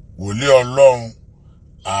wòlíì Ọlọ́run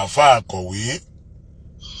àáfàá akọ̀wé.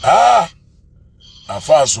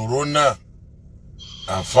 Àáfàá sọ̀rọ̀ náà.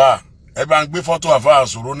 Àáfàá ẹ bá ń gbé fọ́tò àáfàá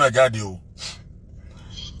sọ̀rọ̀ náà jáde o.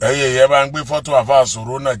 Ẹ bá ń gbé fọ́tò àáfàá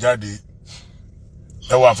sọ̀rọ̀ náà jáde.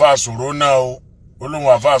 Ẹ wà àáfàá sọ̀rọ̀ náà o. Olóhùn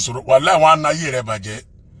àáfàá sọ̀rọ̀ wà láì wọ́n á na ayé rẹ̀ bàjẹ́.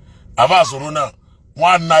 Àáfàá sọ̀rọ̀ náà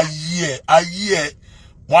wọ́n á na ayé ẹ̀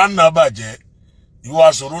wọ́n á na bàjẹ́. Ìwọ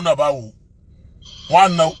àsọ̀rọ̀ náà bá wò.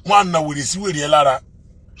 Wọ́n á na wèrè sí wèrè ẹ lára.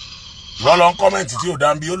 Ìwọ lọ ń kọ́mẹ̀ntì tí ò dá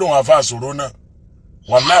ń bí olóhùn àáfàá sọ̀rọ̀ náà.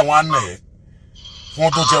 Wà láì wọ́n á nà ẹ́. Fún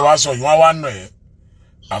tó tẹ wá sọ yìí wọ́n á wá nà ẹ́.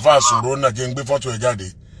 Àáfàá sọ̀rọ̀ náà jẹ́ ń gbé fọ́tò ẹ̀ jáde.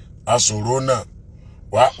 Àsọ̀rọ̀ náà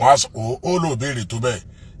ó lò béèrè tó bẹ́ẹ̀.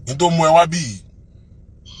 Ní tó mú ẹ wá bí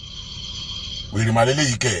wèrè màlélé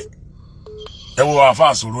yìí kẹ̀. Ẹ wo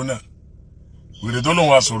àáfàá sọ̀rọ̀ náà. Wèrè tó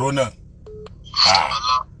lóhùn àsọ̀rọ̀ náà.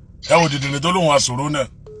 Ẹ wo dìdìrín tó lóhùn àsọ̀rọ̀ náà.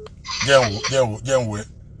 Jẹ́ ń wò ẹ́.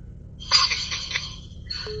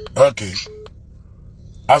 Okay.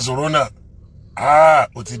 Àsọ̀rọ̀ náà.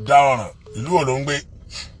 Ó ti dá ọ̀ràn. Ìlú wo ló ń gbé?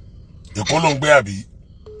 Èkó ló ń gbé àbí?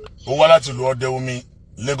 Ó wá láti ìlú Ọdẹ Omi,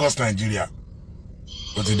 Lagos, Nigeria.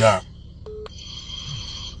 Ó ti dá.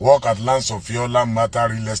 Work at Lands of Your Land Matter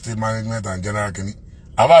Real Estate Management and General Kini.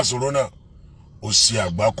 Àbá àsọ̀rọ̀ náà. Ó ṣe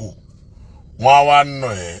àgbákò. Wọ́n á wá nà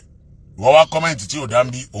ẹ́. Wọ́n wá kọ́mẹ̀ntì tí ò dá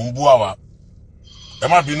ń bí òun bú àwa. Ẹ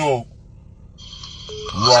má bínú o.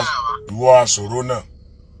 Ìwọ àsọ̀rọ̀ náà.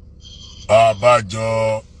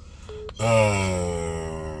 Àbájọ.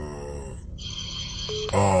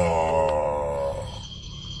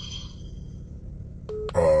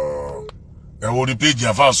 Ẹ wo rí péjì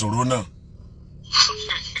àfáà sọ̀rọ̀ náà.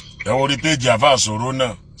 Ẹ wo rí péjì àfáà sọ̀rọ̀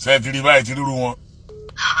náà. Ṣé ti rí báyìí ti ríru wọn?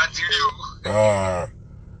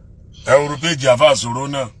 Ẹ wo rí péjì àfáà sọ̀rọ̀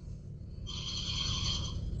náà.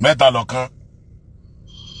 Mẹ́ta lọ́kàn.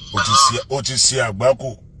 Ó ti ṣe àgbákò.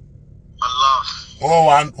 Wọ́n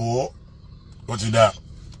wá ó ti dá.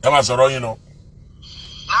 Ẹ máa sọ̀rọ̀ yín lọ.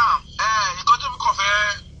 Nǹkan tó bí kàn fẹ́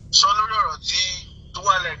sọ lórí ọ̀rọ̀ tí tó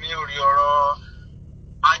wà lẹ̀ ní orí ọ̀rọ̀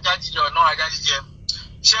ajá jíjẹ ọ̀nà ajá jíjẹ.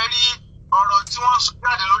 Ṣé rí ọ̀rọ̀ tí wọ́n sọ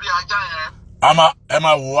jáde lórí ajá yẹn? Ẹ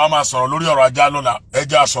máa wò á máa sọ̀rọ̀ lórí ọ̀rọ̀ ajá lọ́la. Ẹ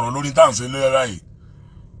jẹ́ a sọ̀rọ̀ lórí táǹsì lórí ẹ̀rọ yìí.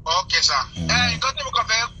 Okay sir. Nǹkan tí mo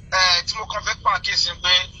kàn fẹ́ pàkíyèsí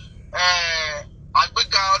pé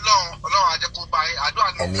àgbéga Ọlọ́run àjẹkùnbá àdúrà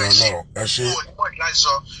ní ọ̀fẹ́ ṣe. Ẹ ṣe.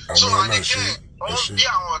 So àdékẹ́ òun bí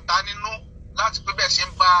àwọn ọ̀tá nínú láti pé bẹ́ẹ̀ ṣe ń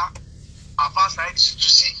bá àfáàsà ìtú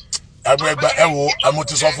sí. Ẹgbẹ́ ẹ wo mo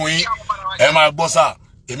ti sọ fún yín ẹ máa gbọ́ sà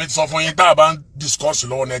èmi ti sọ fún yín tá a bá ń discuss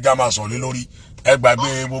lọ́wọ́ ní ẹja máa sọ lé lórí ẹ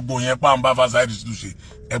gbàgbé gbogbo yẹn pàǹbá àfáàsà ìtú ṣe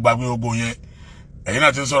ẹ gbàgbé gbogbo yẹn ẹ̀yin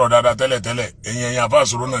náà ti ń sọ̀rọ̀ dáadáa tẹ́lẹ̀ ẹ̀yin àfáà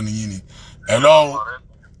sọ̀rọ̀ náà nìyí ni. Hello.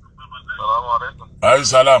 Alayhi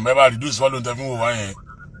salam ẹ bá reduce volume tẹ fún wò wá yẹn.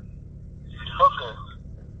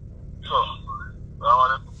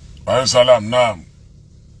 Alayhi salam naam.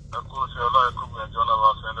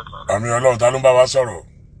 Àmì Ọlọ́run ta ló ń bá wa sọ̀rọ̀?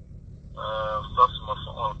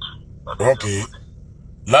 Okay.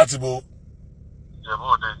 Láti bo?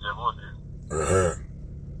 Jẹ̀bú-Òde. Tí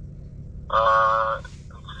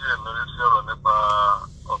èmi rí sí ọ̀rọ̀ nípa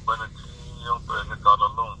ọ̀gbẹ́ni tí ó ń pè ní Tani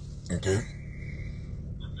Olohun. Okay.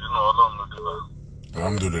 Ìbínú Ọlọ́run ló dé bá.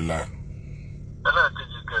 Alhamdulillah.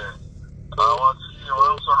 Ẹlẹ́ẹ̀kejì kẹ̀, àwọn tí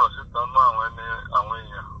wọ́n ń sọ̀rọ̀ síta mọ́ àwọn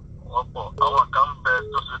èèyàn wọ́n pọ̀. Àwọn kan ń bẹ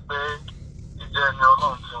tó ṣe pé ìjẹ́ ẹni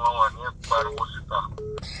Ọlọ́run tí wọ́n wà ní pariwo síta.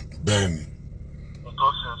 Bẹ́ẹ̀ni. Tó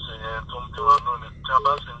sì ń ṣe yẹn tó ń bí wọn lónìí tí a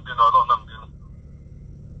bá sì ń bínú Ọlọ́run náà ń bínú.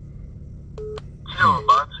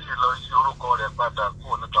 ọkọ rẹ̀ padà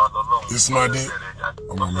kúrò níta lọ́lọ́run. Ismade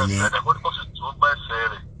ọmọ mi ni. Ó sì tún bá ẹsẹ̀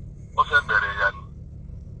rẹ̀ ó fẹ́ bẹ̀rẹ̀ ìyá ni.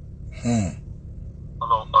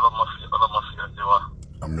 Ọlọ́mọ fi ẹ̀jẹ̀ wa.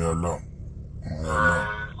 Àmì Ọlọ́run.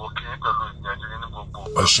 Mo kì í pẹ̀lú ìgbìyànjú ní gbogbo.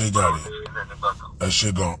 Ẹ ṣé jàre. Ẹ ṣé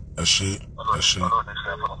gan. Ẹ ṣé. Ẹ ṣé.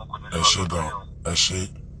 Ẹ ṣé gan. Ẹ ṣé.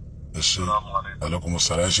 Ẹ ṣé. Alaikum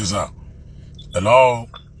salaam. Ẹ ṣé sà. Hello.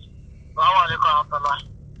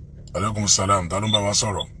 Alaikum salaam. Ta ló ń bá wa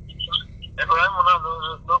sọ̀rọ̀? Ibrahim náà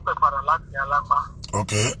ló pè padà láti Alápá.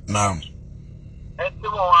 Okay, naam. Ẹ tí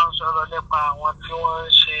mo wá ń sọ̀rọ̀ nípa àwọn tí wọ́n ń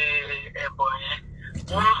ṣe ẹbọ yẹn.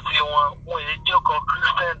 Wọ́n sì wọ́n èyí jẹ́ ọkọ̀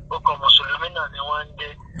Christian, ọkọ̀ Mùsùlùmí náà ni wọ́n ń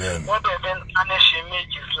jẹ́. Wọ́n bẹ̀rẹ̀ ní Tánẹ́ṣe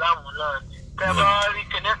méjì Islam náà ni. Tẹ́ bá rí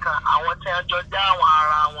kinní kan, àwọn tí wọ́n jọ já àwọn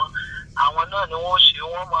ara wọn, àwọn náà ni wọ́n ṣe,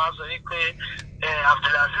 wọ́n máa sọ wípé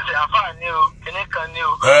Abdulaziz àfáà ní o, kinní kan ní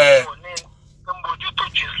o, kò ní bójútó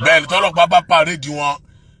ju Islam. Bẹ́ẹ̀ni tọ́lọ́pàá bá pàrédì wọn,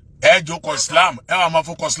 ẹ jókòó Islam, ẹ wà máa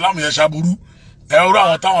fọkọ̀ Islam yẹn ṣaburú. Ẹ rú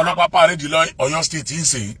àwọn táwọn ọlọ́pàá pàrédì lọ Ọ̀yọ́ state ń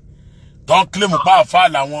sìn. Tó ń kílèmù pa àfáà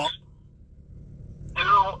làwọn.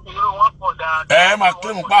 Irú wọn pọ̀ dáadáa. Ẹ máa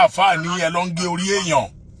kílèmù pa àfáà ní ẹ lọ ń gé orí èèyàn.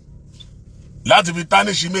 Láti fi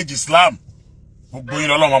Tánẹ́ṣe méjì Islam. Gbogbo yín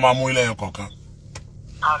lọ́lọ́run máa mú ilé ẹyọ kọ̀ọ̀kan.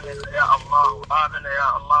 Àmín ya Allah, àmín ya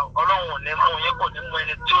Allah. Ọlọ́run ò ní mú yín, kò ní mú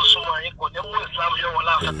ẹni tí ó súnmọ́ yín, kò ní mú Islam yọ wọn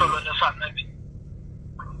láàfin tó lọ ní Sànẹ́bì.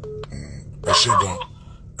 Ẹ ṣé gan.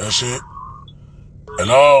 Ẹ ṣé.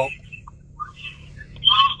 Hello.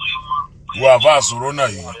 Wo àfáà sọ̀rọ̀ náà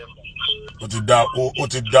yìí. Ó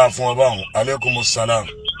ti dá fún ọba ọ̀hún. Alaikum salaam.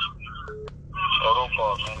 Orúkọ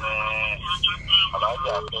mi ni Alhaji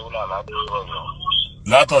Abdullah láti Ọ̀yọ́.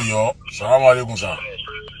 Látọ̀yọ́. Salaam alaikum sà.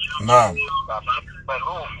 Naam.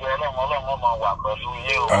 Pẹ̀lú òkú Ọlọ́run máa wà pẹ̀lú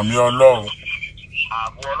yé o. Àmì Ọlọ́run.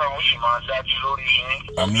 Ààbò Ọlọ́run sì máa dájú lórí yín.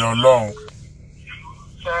 Àmì Ọlọ́run.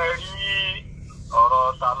 Ṣé rí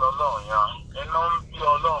ọ̀rọ̀ ta lọ́lọ́run yan? Inú ń bí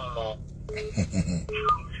Ọlọ́run o.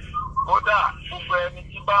 Kódà gbogbo ẹni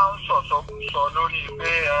tí bá ń sọ lórí pé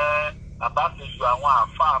bàbá ti ju àwọn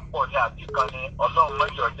àáfàá pọ̀ ní àbíkan ni Ọlọ́run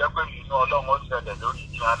mẹ́jọ jẹ́ pé inú Ọlọ́run ó ṣẹlẹ̀ lórí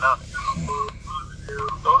ìyá náà.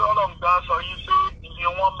 Torí Ọlọ́run gbà sọ yí pé ibi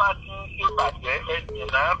wọn bá ti ń ṣèbàjẹ́ ẹ̀jìn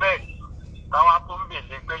náà bẹ́ẹ̀ káwá tó ń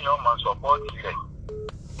bèèrè pé yẹn ọmọ sọpọ́ọ̀tì rẹ̀.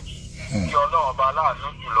 Kí Ọlọ́run bá láàánú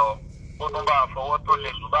jùlọ ó tún bá fọwọ́ tó lè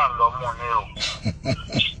jù bá ń lọ mú ní o.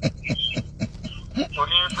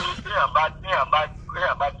 Torí pé téèyàn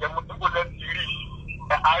bá jẹ́ mọ́tòkó lẹ́tì rí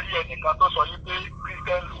a rí ẹnìkan tó sọ yí pé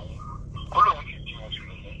Christian lòun kó lòun ti di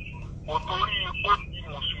Mùsùlùmí. Kò torí ó di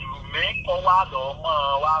Mùsùlùmí kọ́ wá lọ́ọ́ mọ́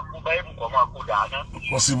wá kú báyìí kọ́ máa kó dáná.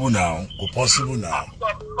 Possible now. Kò possible now.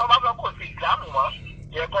 Bọ́lá sọ kò sí ìsìlámù mọ́,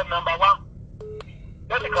 ìyẹn kọ́ number 1.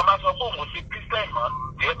 Lẹ́nu kan máa sọ pé òun ti Christian mọ́,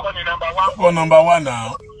 ìyẹn kọ́ ni number 1. Kọ́ number 1 now.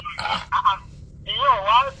 Ìyẹn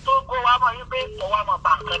wá tó kó wá mọ̀ yí pé kò wá mọ̀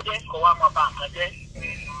bà nǹkan jẹ́, kò wá mọ̀ bà nǹkan jẹ́.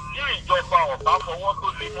 Tí ìjọba ọ̀bá fọwọ́ tó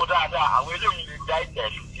lé mú dáadáa, àwọn eléyìí lè dá ìjà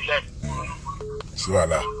ìlú sílẹ̀. Sí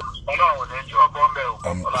wàhálà. Ọlọ́run ní tí ọgbọ́n bẹ̀ ò.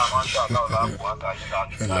 Ọlọ́run máa ń ṣe àlọ́ láàbò àtàyè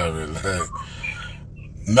láti.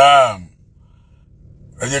 Naam.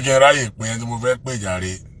 Ẹ jẹ́ kí n ráyè pé ẹni tí mo fẹ́ pè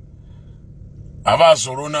jàre. Àbá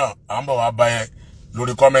sọ̀rọ̀ náà, à ń bọ̀ wá bá ẹ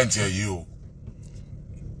lórí kọ́mẹ̀ntì ẹ̀ yìí o.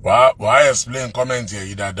 Wàá explain kọ́mẹ̀ntì ẹ̀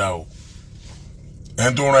yìí dáadáa o.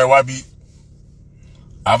 Ẹni tó rán ẹ wá bí.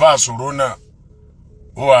 Àbá sọ̀rọ̀ náà,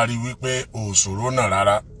 ó wá rí wípé ò sọ̀rọ̀ náà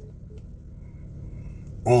rárá.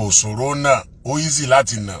 Ò sọ̀rọ̀ náà, ó easy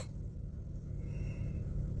láti nà.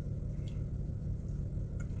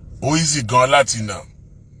 Ó easy gan láti nà.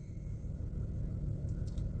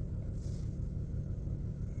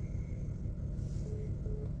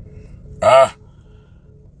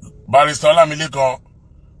 Barrister Ọlámilékan,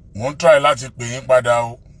 mo ń try láti pè yín padà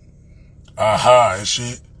o. Aha, ẹ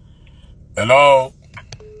ṣé. Hello.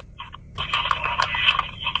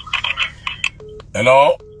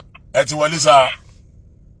 Hello. Ẹ ti wọlé sà.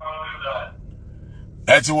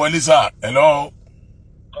 Ẹ ti wọlé sà. Hello.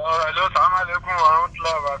 Hello, salaam alaikum wa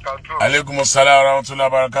rahmatullahi wa barakatuh. Alaikum salaam wa rahmatullahi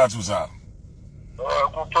wa barakatuh sà.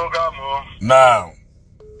 Kú prógámù. Now.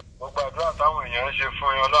 Mo gbàdúrà táwọn èèyàn ń ṣe fún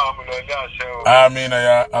yín Ọlọ́run mú lọ ilé àṣẹ o. Àmín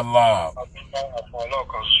ya Allah. Fún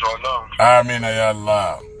ọlọ́kan sọ Ọlọ́run. Àmín ya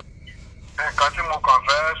Allah. Nǹkan tí mo kàn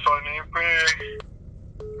fẹ́ sọ ni pé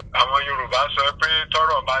àwọn Yorùbá sọ pé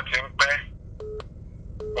tọ́rọ̀ bá ti ń pẹ́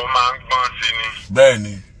ó máa ń gbọ́n sí ni.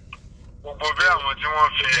 Bẹ́ẹ̀ni. Gbogbo bí àwọn tí wọ́n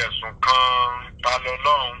fi ẹ̀sùn kan ta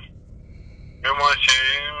lọ́lọ́run bí wọ́n ṣe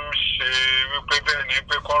ń ṣe wípé bẹ́ẹ̀ ni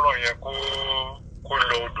pé kọ́rọ̀ yẹn kó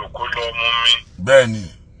lọ odò kó lọ mú mi. Bẹ́ẹ̀ni.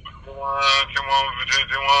 Tí wọ́n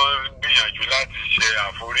gbìyànjú láti ṣe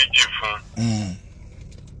àforíjì fún.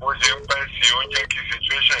 Bó ṣe ń pẹ́ sí ó ń jẹ́ kí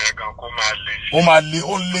situation yẹn gan kó máa le sí.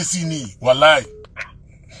 Ó ń lé sí ni wàláì.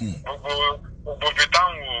 gbogbo bí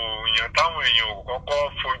táwọn èèyàn kọ́kọ́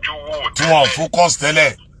fojú wò tẹ́lẹ̀. Tí wọ́n focus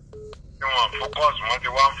tẹ́lẹ̀. Tí wọ́n focus, wọ́n ti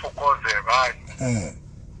wá ń focus ẹ̀ báyìí.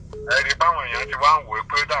 Ẹ̀rí báwọn èèyàn ti wá ń wò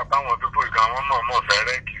pé dà báwọn pípọ̀ ìgbà wọn mọ̀ fẹ́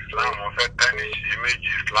rẹ́ẹ̀kì Islam, wọ́n fẹ́ tẹ́nìṣì méjì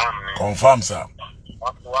Islam ni. Confirm sir.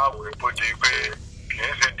 Wọ́n ti wá wò pé di pé kì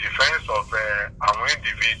í ṣe defense of àwọn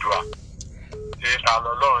individual tí ta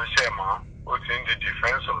lọ́lọ́run ṣẹ̀ mọ́, ó ti ń di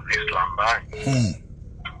defense of Islam báyìí.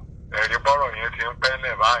 Ẹ̀rí bọ́rọ̀ yẹn ti ń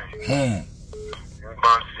pẹ́lẹ̀ báyìí. Ń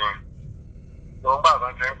gbọ́n sí i. Tó ń gbà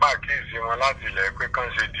kan ti ń pàkíyèsí wọn láti ilẹ̀ pé kán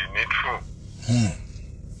ṣe the needful.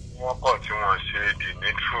 Wọ́n kọ̀ tí wọ́n ṣe the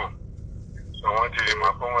needful. So wọ́n ti rí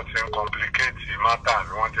mọ̀ pé wọ́n ti ń complicate matter,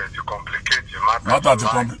 wọ́n ti complicate matter.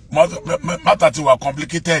 Matter ti wà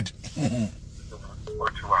complicated. Ó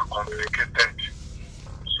ti wà complicated.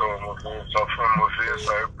 So mo fi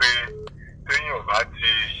sọ pé téèyàn ò bá ti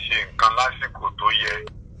ṣe nǹkan lásìkò tó yẹ,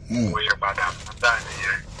 mo ṣe padà dá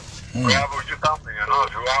nìyẹn. Bóyá bójú táwọn èèyàn náà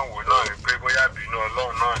fi wá ń wò náà ni pé bóyá bínú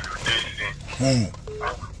Ọlọ́run náà ló dé sí.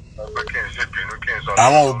 Pé kí n ṣe bínú kí n sọ.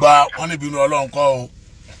 Àwọn ò gbà wọ́n ní bínú Ọlọ́run kọ́ o.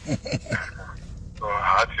 So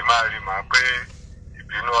a ti máa rí màá pé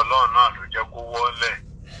ìbínú Ọlọ́run náà ló jẹ́ kó wọ́lẹ̀.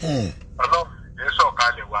 Ọlọ́run ní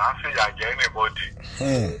sọ̀kalẹ̀ wà á fìyà jẹ anybody.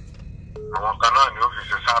 Àwọn kan náà ni ó fi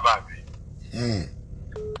ṣe sábàbí.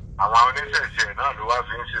 Àwọn oníṣẹ̀ṣe náà ló wá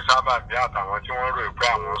fi ń ṣe sábàbí àtàwọn tí wọ́n rò pé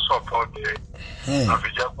àwọn support ẹ̀. Àfi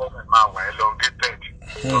jẹ́ pọ́pẹ́ máa wà elongated,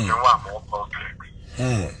 tó fi wà more complex.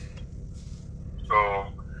 So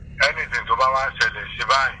anything tó bá wá ṣẹlẹ̀ sí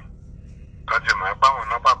báyìí, kan ti mọ̀ ẹ́ páwọn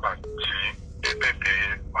náà pàpà tí ètètè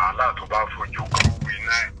wàhálà tó bá fojú kú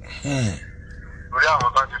iná ẹ̀. Lórí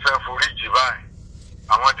àwọn kan ti fẹ́ foríjì báyìí,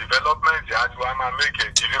 àwọn development á ti wá máa make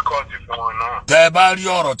it difficult fún wọn náà. Tẹ́ ẹ bá rí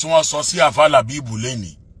ọ̀rọ̀ tí wọ́n sọ sí Àfà Làbíbù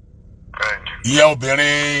lẹ́nìí, ìyẹn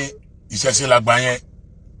obìnrin ìṣẹ̀ṣe làgbà yẹn.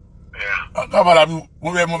 Káfà Làbíbù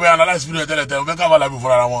mo fẹ́ analyse fídíò tẹ́lẹ̀ mo fẹ́ Káfà Làbíbù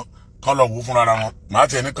fúnra wọn kán lọ wò fúnra wọn. Màá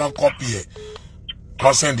tẹ̀ ní kán kọ́pì ẹ̀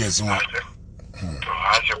kán sẹ́ndì ẹ̀ sí wọn. Tó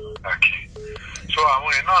a ṣe pàtàkì. So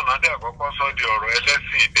àwọn iná náà dẹ̀ kọ́kọ́ sọ di ọ̀rọ̀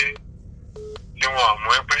ẹlẹ́sìn ìdè tí wọ́n mú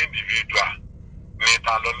pé individual ní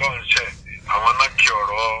ta lọ́lọ́run ṣẹ̀, àwọn náà kí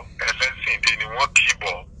ọ̀rọ̀ ẹlẹ́sìn ìdè ni wọ́n kì í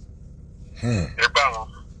bọ̀. Nígbà àwọn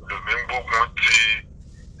olùmí ń gbógun ti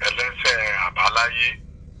ẹlẹ́sẹ̀ àbáláyé.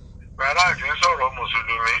 Bẹ́ẹ̀rẹ̀ àti ń sọ̀rọ̀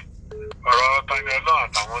mùsùlùmí, ọ̀rọ̀ Tani Olohun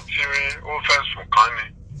àtàwọn tí ó fẹ̀sùn kàn ni.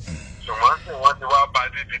 Ṣùgbọ́n tí wọ́n ti wá bá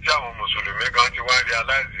débi tí àwọn mùsùlùmí gan ti wá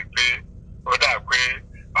realize pé ó dà pé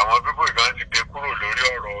àwọn pípò gan ti gbé kúrò lórí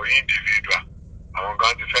ọ̀rọ̀ individual. Àwọn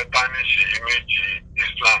gan ti fẹ́ tánìṣì ìméjì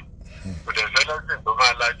Islam. Kò dẹ̀ sẹ́lẹ̀sìn tó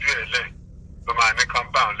máa lajú ẹ̀ lẹ̀ tó máa ní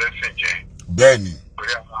compound lẹ́sìn jẹ́. Bẹ́ẹ̀ni.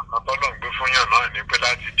 Torí àwọn akọ́tọ́lọ̀ ń gbé fún yàn náà ni pé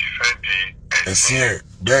láti defend ẹ̀sìn ẹ̀.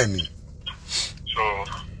 Bẹ́ẹ̀ni. So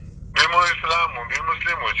bí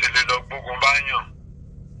Mùsùlùmí ṣe lè lọ gbógun bá yàn,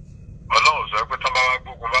 Ọlọ́run sọ pé tán bá wá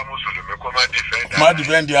gbógun bá Mùsùlùmí kó má defend. Má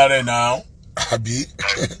defend ara ẹ̀ náà. Àbí.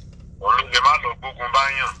 Òun lè má lọ gbógun bá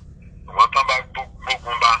yàn, ṣùgbọ́n tán bá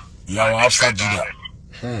gbógun bá. Ìyàwó Hafsa jìdá.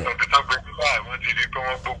 Tọ́jú tán gbógun bá wọ́n ti rí pé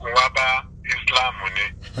wọ́n gbógun wá bá Islam ni.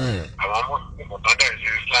 Àwọn Mùsùlùmí tán dẹ̀ sí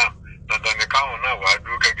Islam, dandan ni káwọn náà wá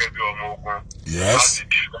dúró gẹ́gẹ́ bí ọmọ ogun. Yes. Láti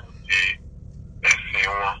defend ẹ̀sìn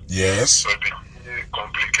wọn. Yes. So the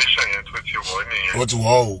complication yẹn tó ti wọ́ nìyẹn. Ó ti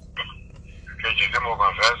wọ́ o. Kejì tí mo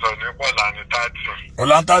kàn fẹ́ sọ ní pọ̀lá ní 30.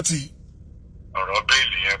 Ọ̀la 30. Ọ̀rọ̀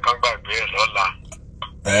béèlì yẹn kán gbàgbé ẹ̀ lọ́la.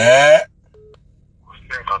 Kò sí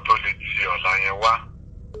nǹkan tó lè ti ọ̀la yẹn wá.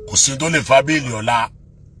 Kò sí tó lè fa béèlì ọ̀la.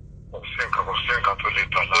 Kò sí nǹkan tó lè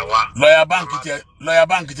tọ̀la wá. Lọ́yà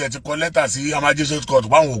báǹkì tẹ̀ ti kọ lẹ́tà sí Magistrate Court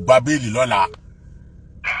báwọn ò gba béèlì lọ́la.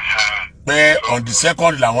 Pé on the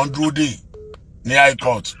 2nd làwọn dúró dé ní High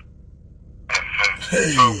Court.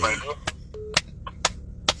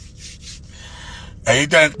 Ẹ̀yin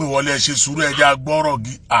tẹ́ ń pè wọlé ṣe sùúrù ẹja gbọ́rọ̀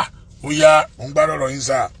gi ó yá ó ń gbádọ̀rọ̀ yín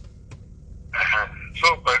sá. So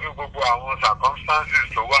pẹ̀lú gbogbo àwọn circumstances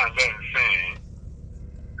tó wà lẹ́yìn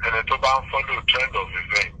ẹni tó bá ń follow trend of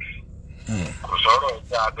events, kò sọ̀rọ̀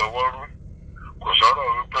ẹgbẹ́ àdọ́wọ́rú, kò sọ̀rọ̀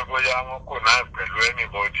wípé bóyá wọn kò náà pẹ̀lú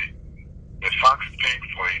anybody. The fact speak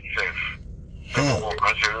for itself. Gbogbo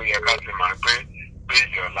nǹkan ṣe ló yẹ ká ti máa pé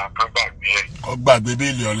béèlì ọ̀la kan gbàgbé ẹ̀. Kọ́ gbàgbé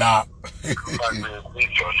béèlì ọ̀la. Gbàgbé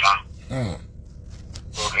béèlì ọ̀la.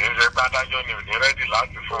 Obìnrin ṣe pé adájọ́ ni ò ní rẹ́dì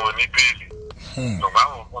láti fún wọn ní béèlì. Ṣùgbọ́n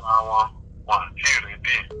àwọn fúnra wọn àti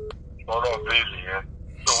ìrèdì fọ́rọ̀ béèlì yẹn.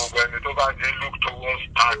 So gbogbo ẹni tó bá dé look towards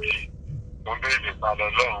 30 fún béèlì padà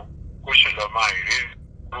lọ́hùn kó sì lọ máa ìrí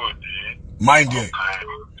kúrò ní ọkàn ẹ̀.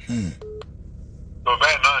 So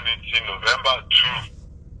bẹ́ẹ̀ náà ni ti November 2.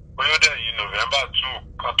 Bóyá dẹ̀ yìí November 2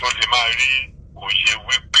 kan tó lè máa rí òye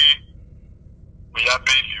wípé bóyá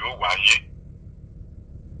béèlì ó wáyé.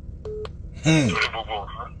 torí gbogbo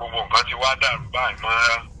nǹkan ti wá dàrú báyìí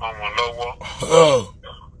mọ́ wọn lọ́wọ́.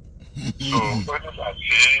 So ó nígbà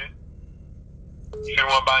tí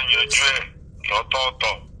wọ́n bá yanjú ẹ̀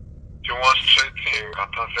lọ́tọ̀ọ̀tọ̀ tí wọ́n straighten nǹkan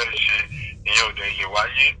tán fẹ́ ṣe, ìyẹn ò dẹ̀ lè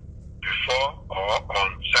wáyé before or on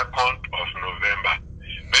 2nd of November,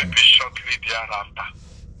 maybe shortly thereafter.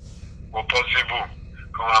 Ó possible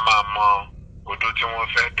kí wọ́n máa mọ odò tí wọ́n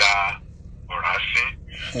fẹ́ da ọ̀rá sí.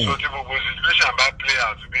 So tí gbogbo situation bá play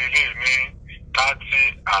out bí ilé ní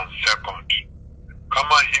 30 and 2nd, ká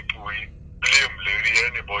má hip blame lérí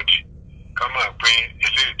anybody, ká má pé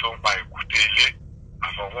eléyìí tó ń pa èkúté ilé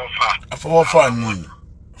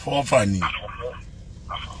àfọwọ́fà ni.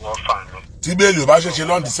 Tí bẹ́ẹ̀lì ò bá ṣẹ̀ṣẹ̀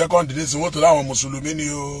lọ́ndì 2nd ní sí wọ́n tó láwọn mùsùlùmí ni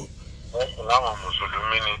o. Wọ́n tó láwọn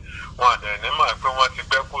mùsùlùmí ni wọ́n àdẹ̀ ní mọ̀ pé wọ́n ti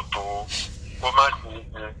gbẹ́ kòtò kó má ṣe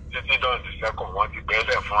é títí lọ́ndì 2nd wọ́n ti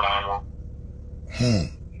gbẹ́lẹ̀ fúnra wọn.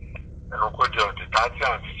 Ẹnu kó jẹ́ ọ̀dì 30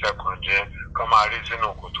 and 2nd jẹ́ kọ́ máa rí sínú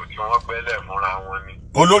kòtò tí wọ́n gbẹ́lẹ̀ fúnra wọn ni.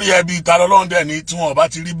 Olórí ẹbí ta lọ́lọ́run dẹ̀ ní tí wọ́n bá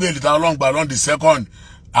ti rí bẹ́ẹ̀lì ta lọ́lọ́run gbà lọ́ndì 2nd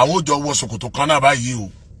àwọn ò jọ wọ ṣòkòtò kan náà báyìí o.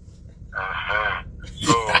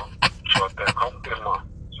 So ṣọ̀tẹ̀ kan pè mọ̀,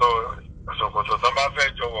 so ṣòkòtò tó bá fẹ́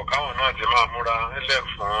jọwọ́ káwọn náà ti máa múra nílẹ̀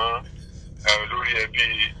fún olórí ẹbí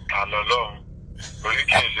ta lọ́lọ́run, torí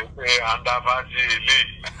kì í ṣe pé à ń dábàá sí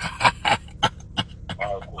eléyìí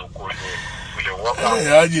kò lè wọ́pọ̀.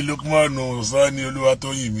 Hájì Lukmanu Sani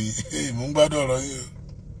Olúwatóyìn mi mò ń gbádùn ọ̀rọ̀ yìí.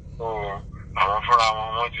 Àwọn fúnra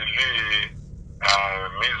wọn ti lé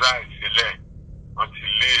mísáì sílẹ̀, wọ́n ti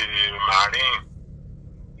lé marine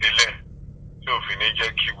sílẹ̀ tí òfin ní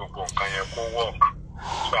jẹ́ kí gbogbo nǹkan yẹn kó work.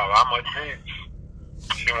 So àwa mọ déètì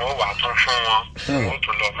tí wọ́n wà tún fún wọn, wọ́n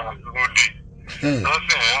tún lọ máa dúró dé.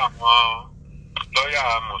 Lọ́sìn àwọn lọ́yà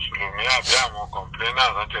mùsùlùmí àbí àwọn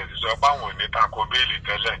complainants náà tẹ̀sí sọ pé àwọn ò ní tako béèlì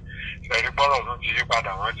tẹ́lẹ̀. Ẹ̀rí gbọ́dọ̀ tún ti yí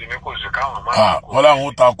padà, wọ́n ti ní kò sí káwọn máa tako. Wọ́n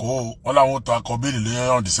láwọn ó tako béèlì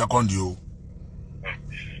lẹ́yìn on the 2nd o.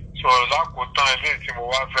 So lákòótán ilé tí mo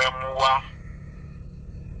wá fẹ́ mú wá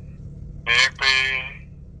ni pé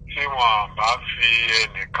tí wọn bá fi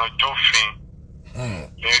ẹnìkan jófin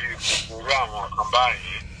lérí gbogbo àwọn kan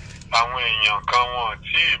báyìí, àwọn èèyàn kan wọn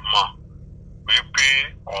tí ì mọ̀ wípé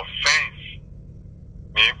offence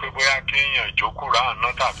ní pé bóyá kéèyàn jó Kùránì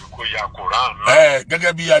náà tàbí kó ya Kùránì náà.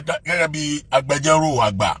 Gẹ́gẹ́ bí agbẹjọ́rò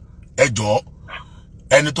àgbà ẹ jọ̀ọ́,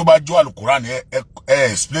 ẹni tó bá jó àlùkùránì ẹ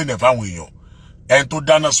explain ẹ̀ fáwọn èèyàn. Ẹni tó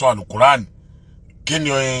dáná sọ àlùkùránì kí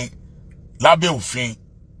ni lábẹ́ òfin,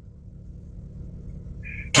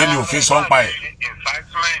 kí ni òfin sọ ń pa ẹ̀?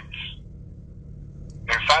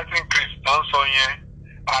 Inciting Christian sọ yẹn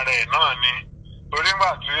ara ẹ̀ náà ni, torí nígbà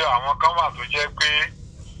tí àwọn kan wà tó jẹ́ pé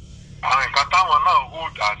àwọn nǹkan táwọn náà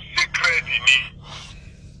hold as sacred ni,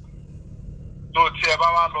 tó tí ẹ bá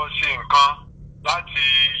wá lọ ṣe nǹkan láti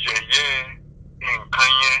yẹ̀yẹ́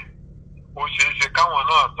nǹkan yẹn, ó ṣeé ṣe káwọn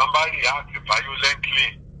náà tán bá react violently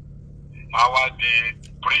á wá di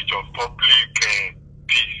breach of public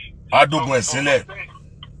peace. Á dógun ẹ̀ sílẹ̀.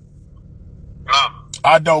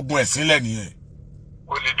 Á dá ogun ẹ̀ sílẹ̀ nìyẹn.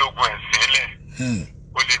 Ó lè dógun ẹ̀ sílẹ̀.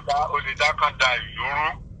 Ó lè dá kan da ìlú rú.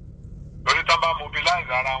 Lórí tán bá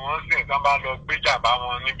mobilize ara wọn sí tán bá lọ gbéjà bá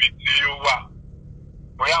wọn níbi tí ó wà.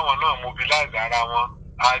 Bóyá àwọn náà mobilize ara wọn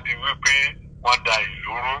á di wípé wọ́n da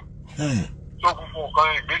ìlú rú. So gbogbo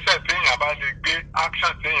nǹkan ìgbésẹ̀ téèyàn bá lè gbé,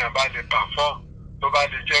 action téèyàn bá lè perform, tó bá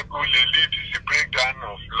lè jẹ́ kó lè lead sí breakdown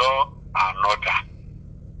of law and order,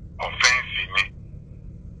 offence ni.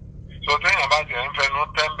 So téèyàn bá ti ń fẹnu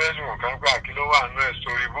tẹ́ḿbẹ́lì nǹkan gbà kí ló wà nínú ẹ̀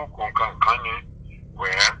story book nǹkan kan ni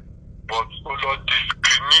wẹ́ẹ́, but ó lọ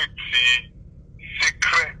discriminate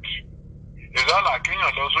secret. Ìdálà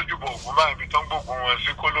kéèyàn lọ sójúbọ ògún báyìí ibi tó ń gbógun wọn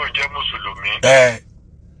sí kó ló jẹ́ mùsùlùmí.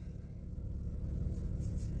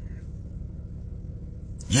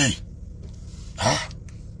 Yìí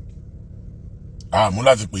mú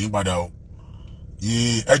láti pè yín padà o.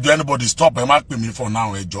 Ẹjọ́ anybody stop ẹ má pè mí for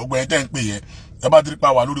now ẹjọ́ ọgbẹ́ ẹ tẹ́ ń pè yẹn ẹ bá ti pa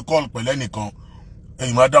wà lórí call pẹ̀lẹ́ nìkan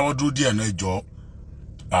ẹ̀yin máa dáwọ́ dúró díẹ̀ náà ẹjọ́.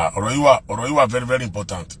 Ọ̀rọ̀ yìí wà very very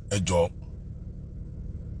important ẹjọ́.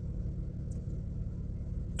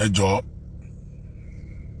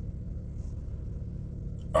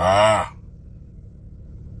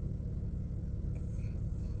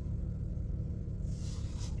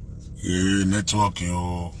 Nẹ́tíwọ́ọ̀kì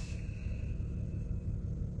o.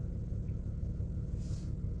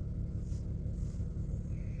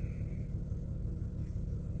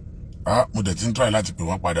 Mo dẹ̀ ti ń try láti pè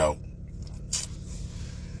wọ́n padà o.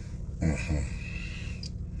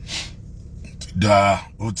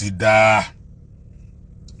 Ó ti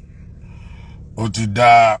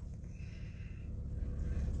dá.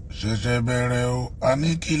 Ṣẹ̀ṣẹ̀ bẹ̀rẹ̀ o, a ní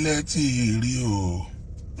kílẹ̀ tí ì rí o.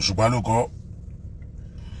 Òṣùpá ló kọ́.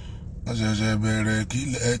 ṣẹ̀ṣẹ̀ bẹ̀rẹ̀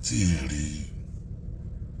kílẹ̀ tí rí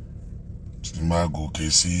tí máa gòkè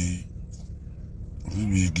sí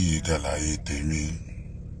oríbi igi ìkàlàyé tèmi.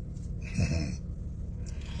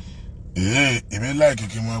 Èmi láìkí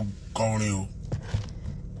kí n máa kọ orin o,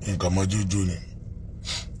 nǹkan mọ́ jójó ni,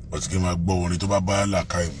 ọtí kí n máa gbọ́ orin tó bá bá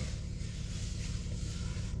làákàyè mu.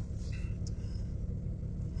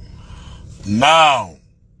 Now,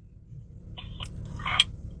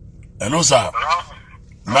 hello sir.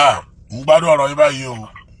 Now, ń gbádùn ọ̀rọ̀ yín báyìí o.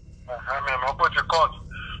 Mọ̀ bó ti court.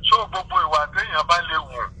 So gbogbo ìwà téèyàn bá lè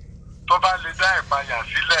wù tó bá lè dá ìpayà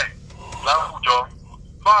sílẹ̀ láwùjọ.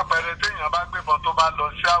 Fún àpẹẹrẹ téèyàn bá gbébọn tó bá lọ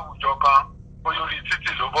sí àwùjọ kan, bóyá orí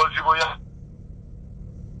títì ló bọ́ sí bóyá.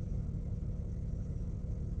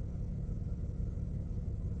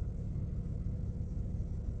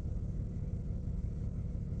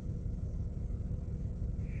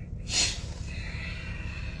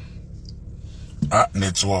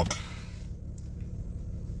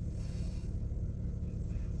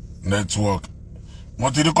 Network.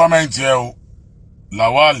 Mo ti rí comment yẹ o.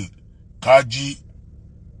 Lawal Kaji.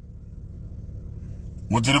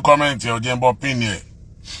 Mo ti rí comment yẹ o, jẹ́ n bọ́ pin yẹ.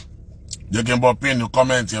 Jẹ́ kí n bọ́ pin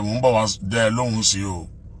comment yẹ, mo ń bọ̀ wá dẹ lóhùn sí o.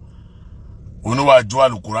 Oníwàjú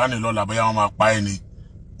Al-Fulani lọ́la bóyá wọ́n máa pa ẹ́ ni.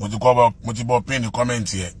 Mo ti bọ́ pin comment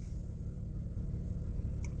yẹ.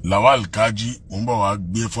 Lawal Kaji, mo ń bọ̀ wá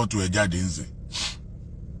gbé fọ́tò ẹ̀ jáde ńsìn.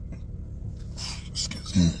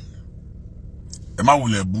 Ẹ má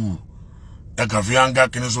wulẹ̀ bú, ẹ kàn fi hanga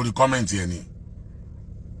kíní sórí kọ́mẹ̀ntì ẹ̀ ni.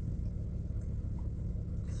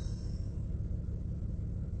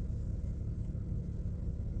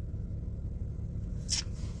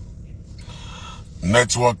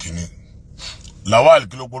 Nẹ́tíwọ́ọ̀kì ni. Lawal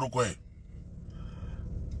kí ló porúkọ ẹ̀?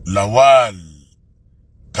 Lawal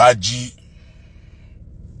Kaji.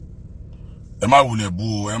 Ẹ má wulẹ̀ bú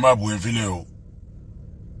o, ẹ má bú ẹ fílẹ̀ o.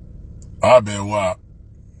 Àbẹ̀ wá.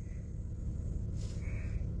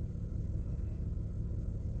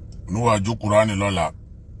 Níwájú Kúránì lọ́la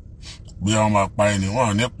bí wọ́n máa pa ẹni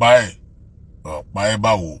wọ́n ní pa ẹ̀ pa ẹ̀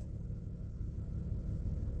báwo.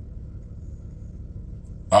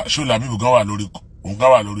 Ṣó làbíbù kan wà lórí òun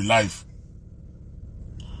kan wà lórí live.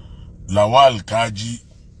 Lawal Kaji.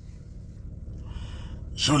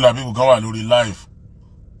 Ṣó làbíbù kan wà lórí live.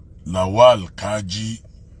 Lawal Kaji.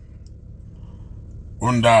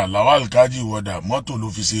 Onda Lawal Kaji wọ́dà mọ́tò ló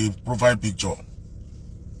fi ṣe profile picture.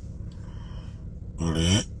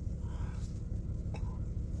 Rèé.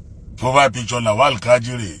 Profile picture Lawal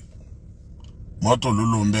Kaji rèé. Mọ́tò ló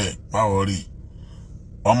lò ń bẹ̀, má wọ́rí.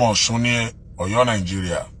 Ọmọ Ọ̀ṣun ní Ọ̀yọ́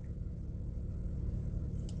Nàìjíríà.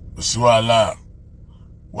 Kò sí wàhálà.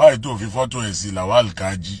 Wáyé tó fi fọ́tò ẹ̀ sí Lawal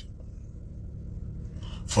Kaji.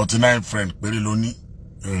 49 friend péré ló ní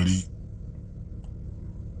rí.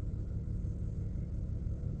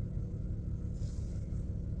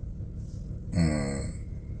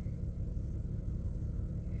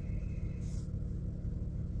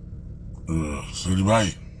 Sórí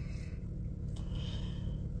báyìí.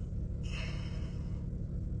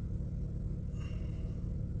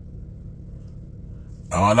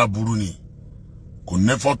 Àwọn aláburú ni kò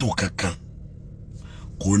ní fọ́tò kankan.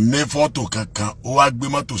 Kò ní fọ́tò kankan, ó wá gbé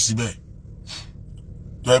mọ́tò síbẹ̀.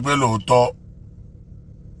 Tó ẹgbẹ́ lóòótọ́.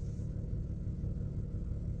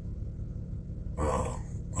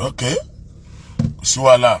 Okay. Kò sí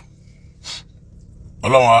wàhálà.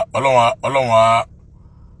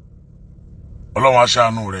 Ọlọ́run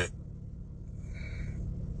aṣàánú rẹ̀.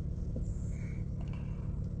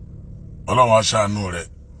 Ọlọ́run aṣàánú rẹ̀.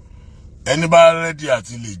 Ẹni bá rẹ́dí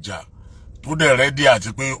àti lè jà tó dẹ̀ rẹ́dí àti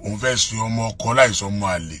pé òun fẹ́ sun ọmọ ọkọ láìsọ ọmọ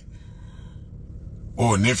àlè.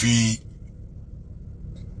 O ní fi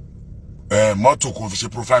mọ́tò kò fi ṣe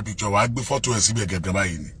profile picture, wàá gbé fọ́tò ẹ̀ síbẹ̀ gẹ́gẹ́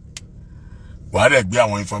báyìí ni. Wàá dẹ̀ gbé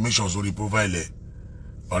àwọn information sórí profile ẹ̀.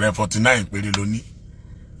 Ọ̀rẹ́ 49 péré ló ní.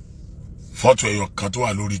 Fọ́tò ẹyọ kan tó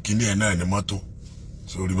wà lórí kíní ẹ̀ náà ní mọ́tò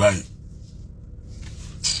sórí báyìí.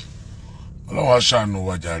 Ọlọ́run aṣàánú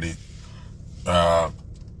wa jàre.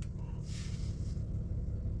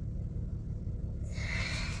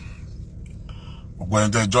 Gbogbo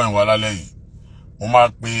ẹni tẹ́ join wa lálẹ́ yìí, mo máa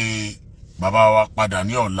pe bàbá wa padà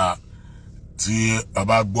ní ọ̀la tí a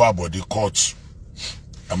bá gbọ́ àbọ̀dé court.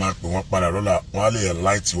 A máa pè wọ́n padà lọ́la, wọ́n á lè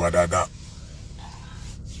light wa dáadáa.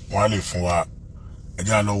 Wọ́n á lè fún wa. Ẹ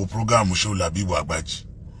jẹ́ á lọ wo program show Labibu Agbaji.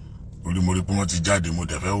 Orí mo rí pé wọ́n ti jáde, mo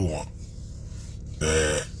dẹ̀ fẹ́ wò wọ́n.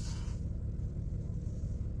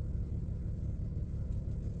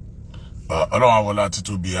 Ọlọ́run awọlá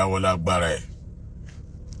títóbi, awọlá agbára ẹ̀.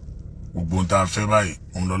 Gbogbo ohun tá a fẹ́ báyìí,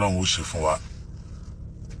 òun lọ́lọ́run ó ṣe fún wa.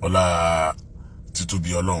 Ọlá títóbi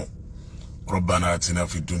Ọlọ́run. ربنا آتنا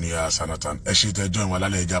في الدنيا حسنة اشيت جون ولا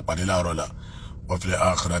لا يجا قد لا رولا وفي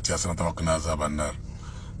الآخرة حسنة وقنا عذاب النار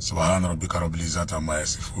سبحان ربك رب العزة عما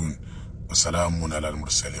يصفون وسلام على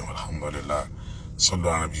المرسلين والحمد لله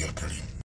صلوا على النبي الكريم.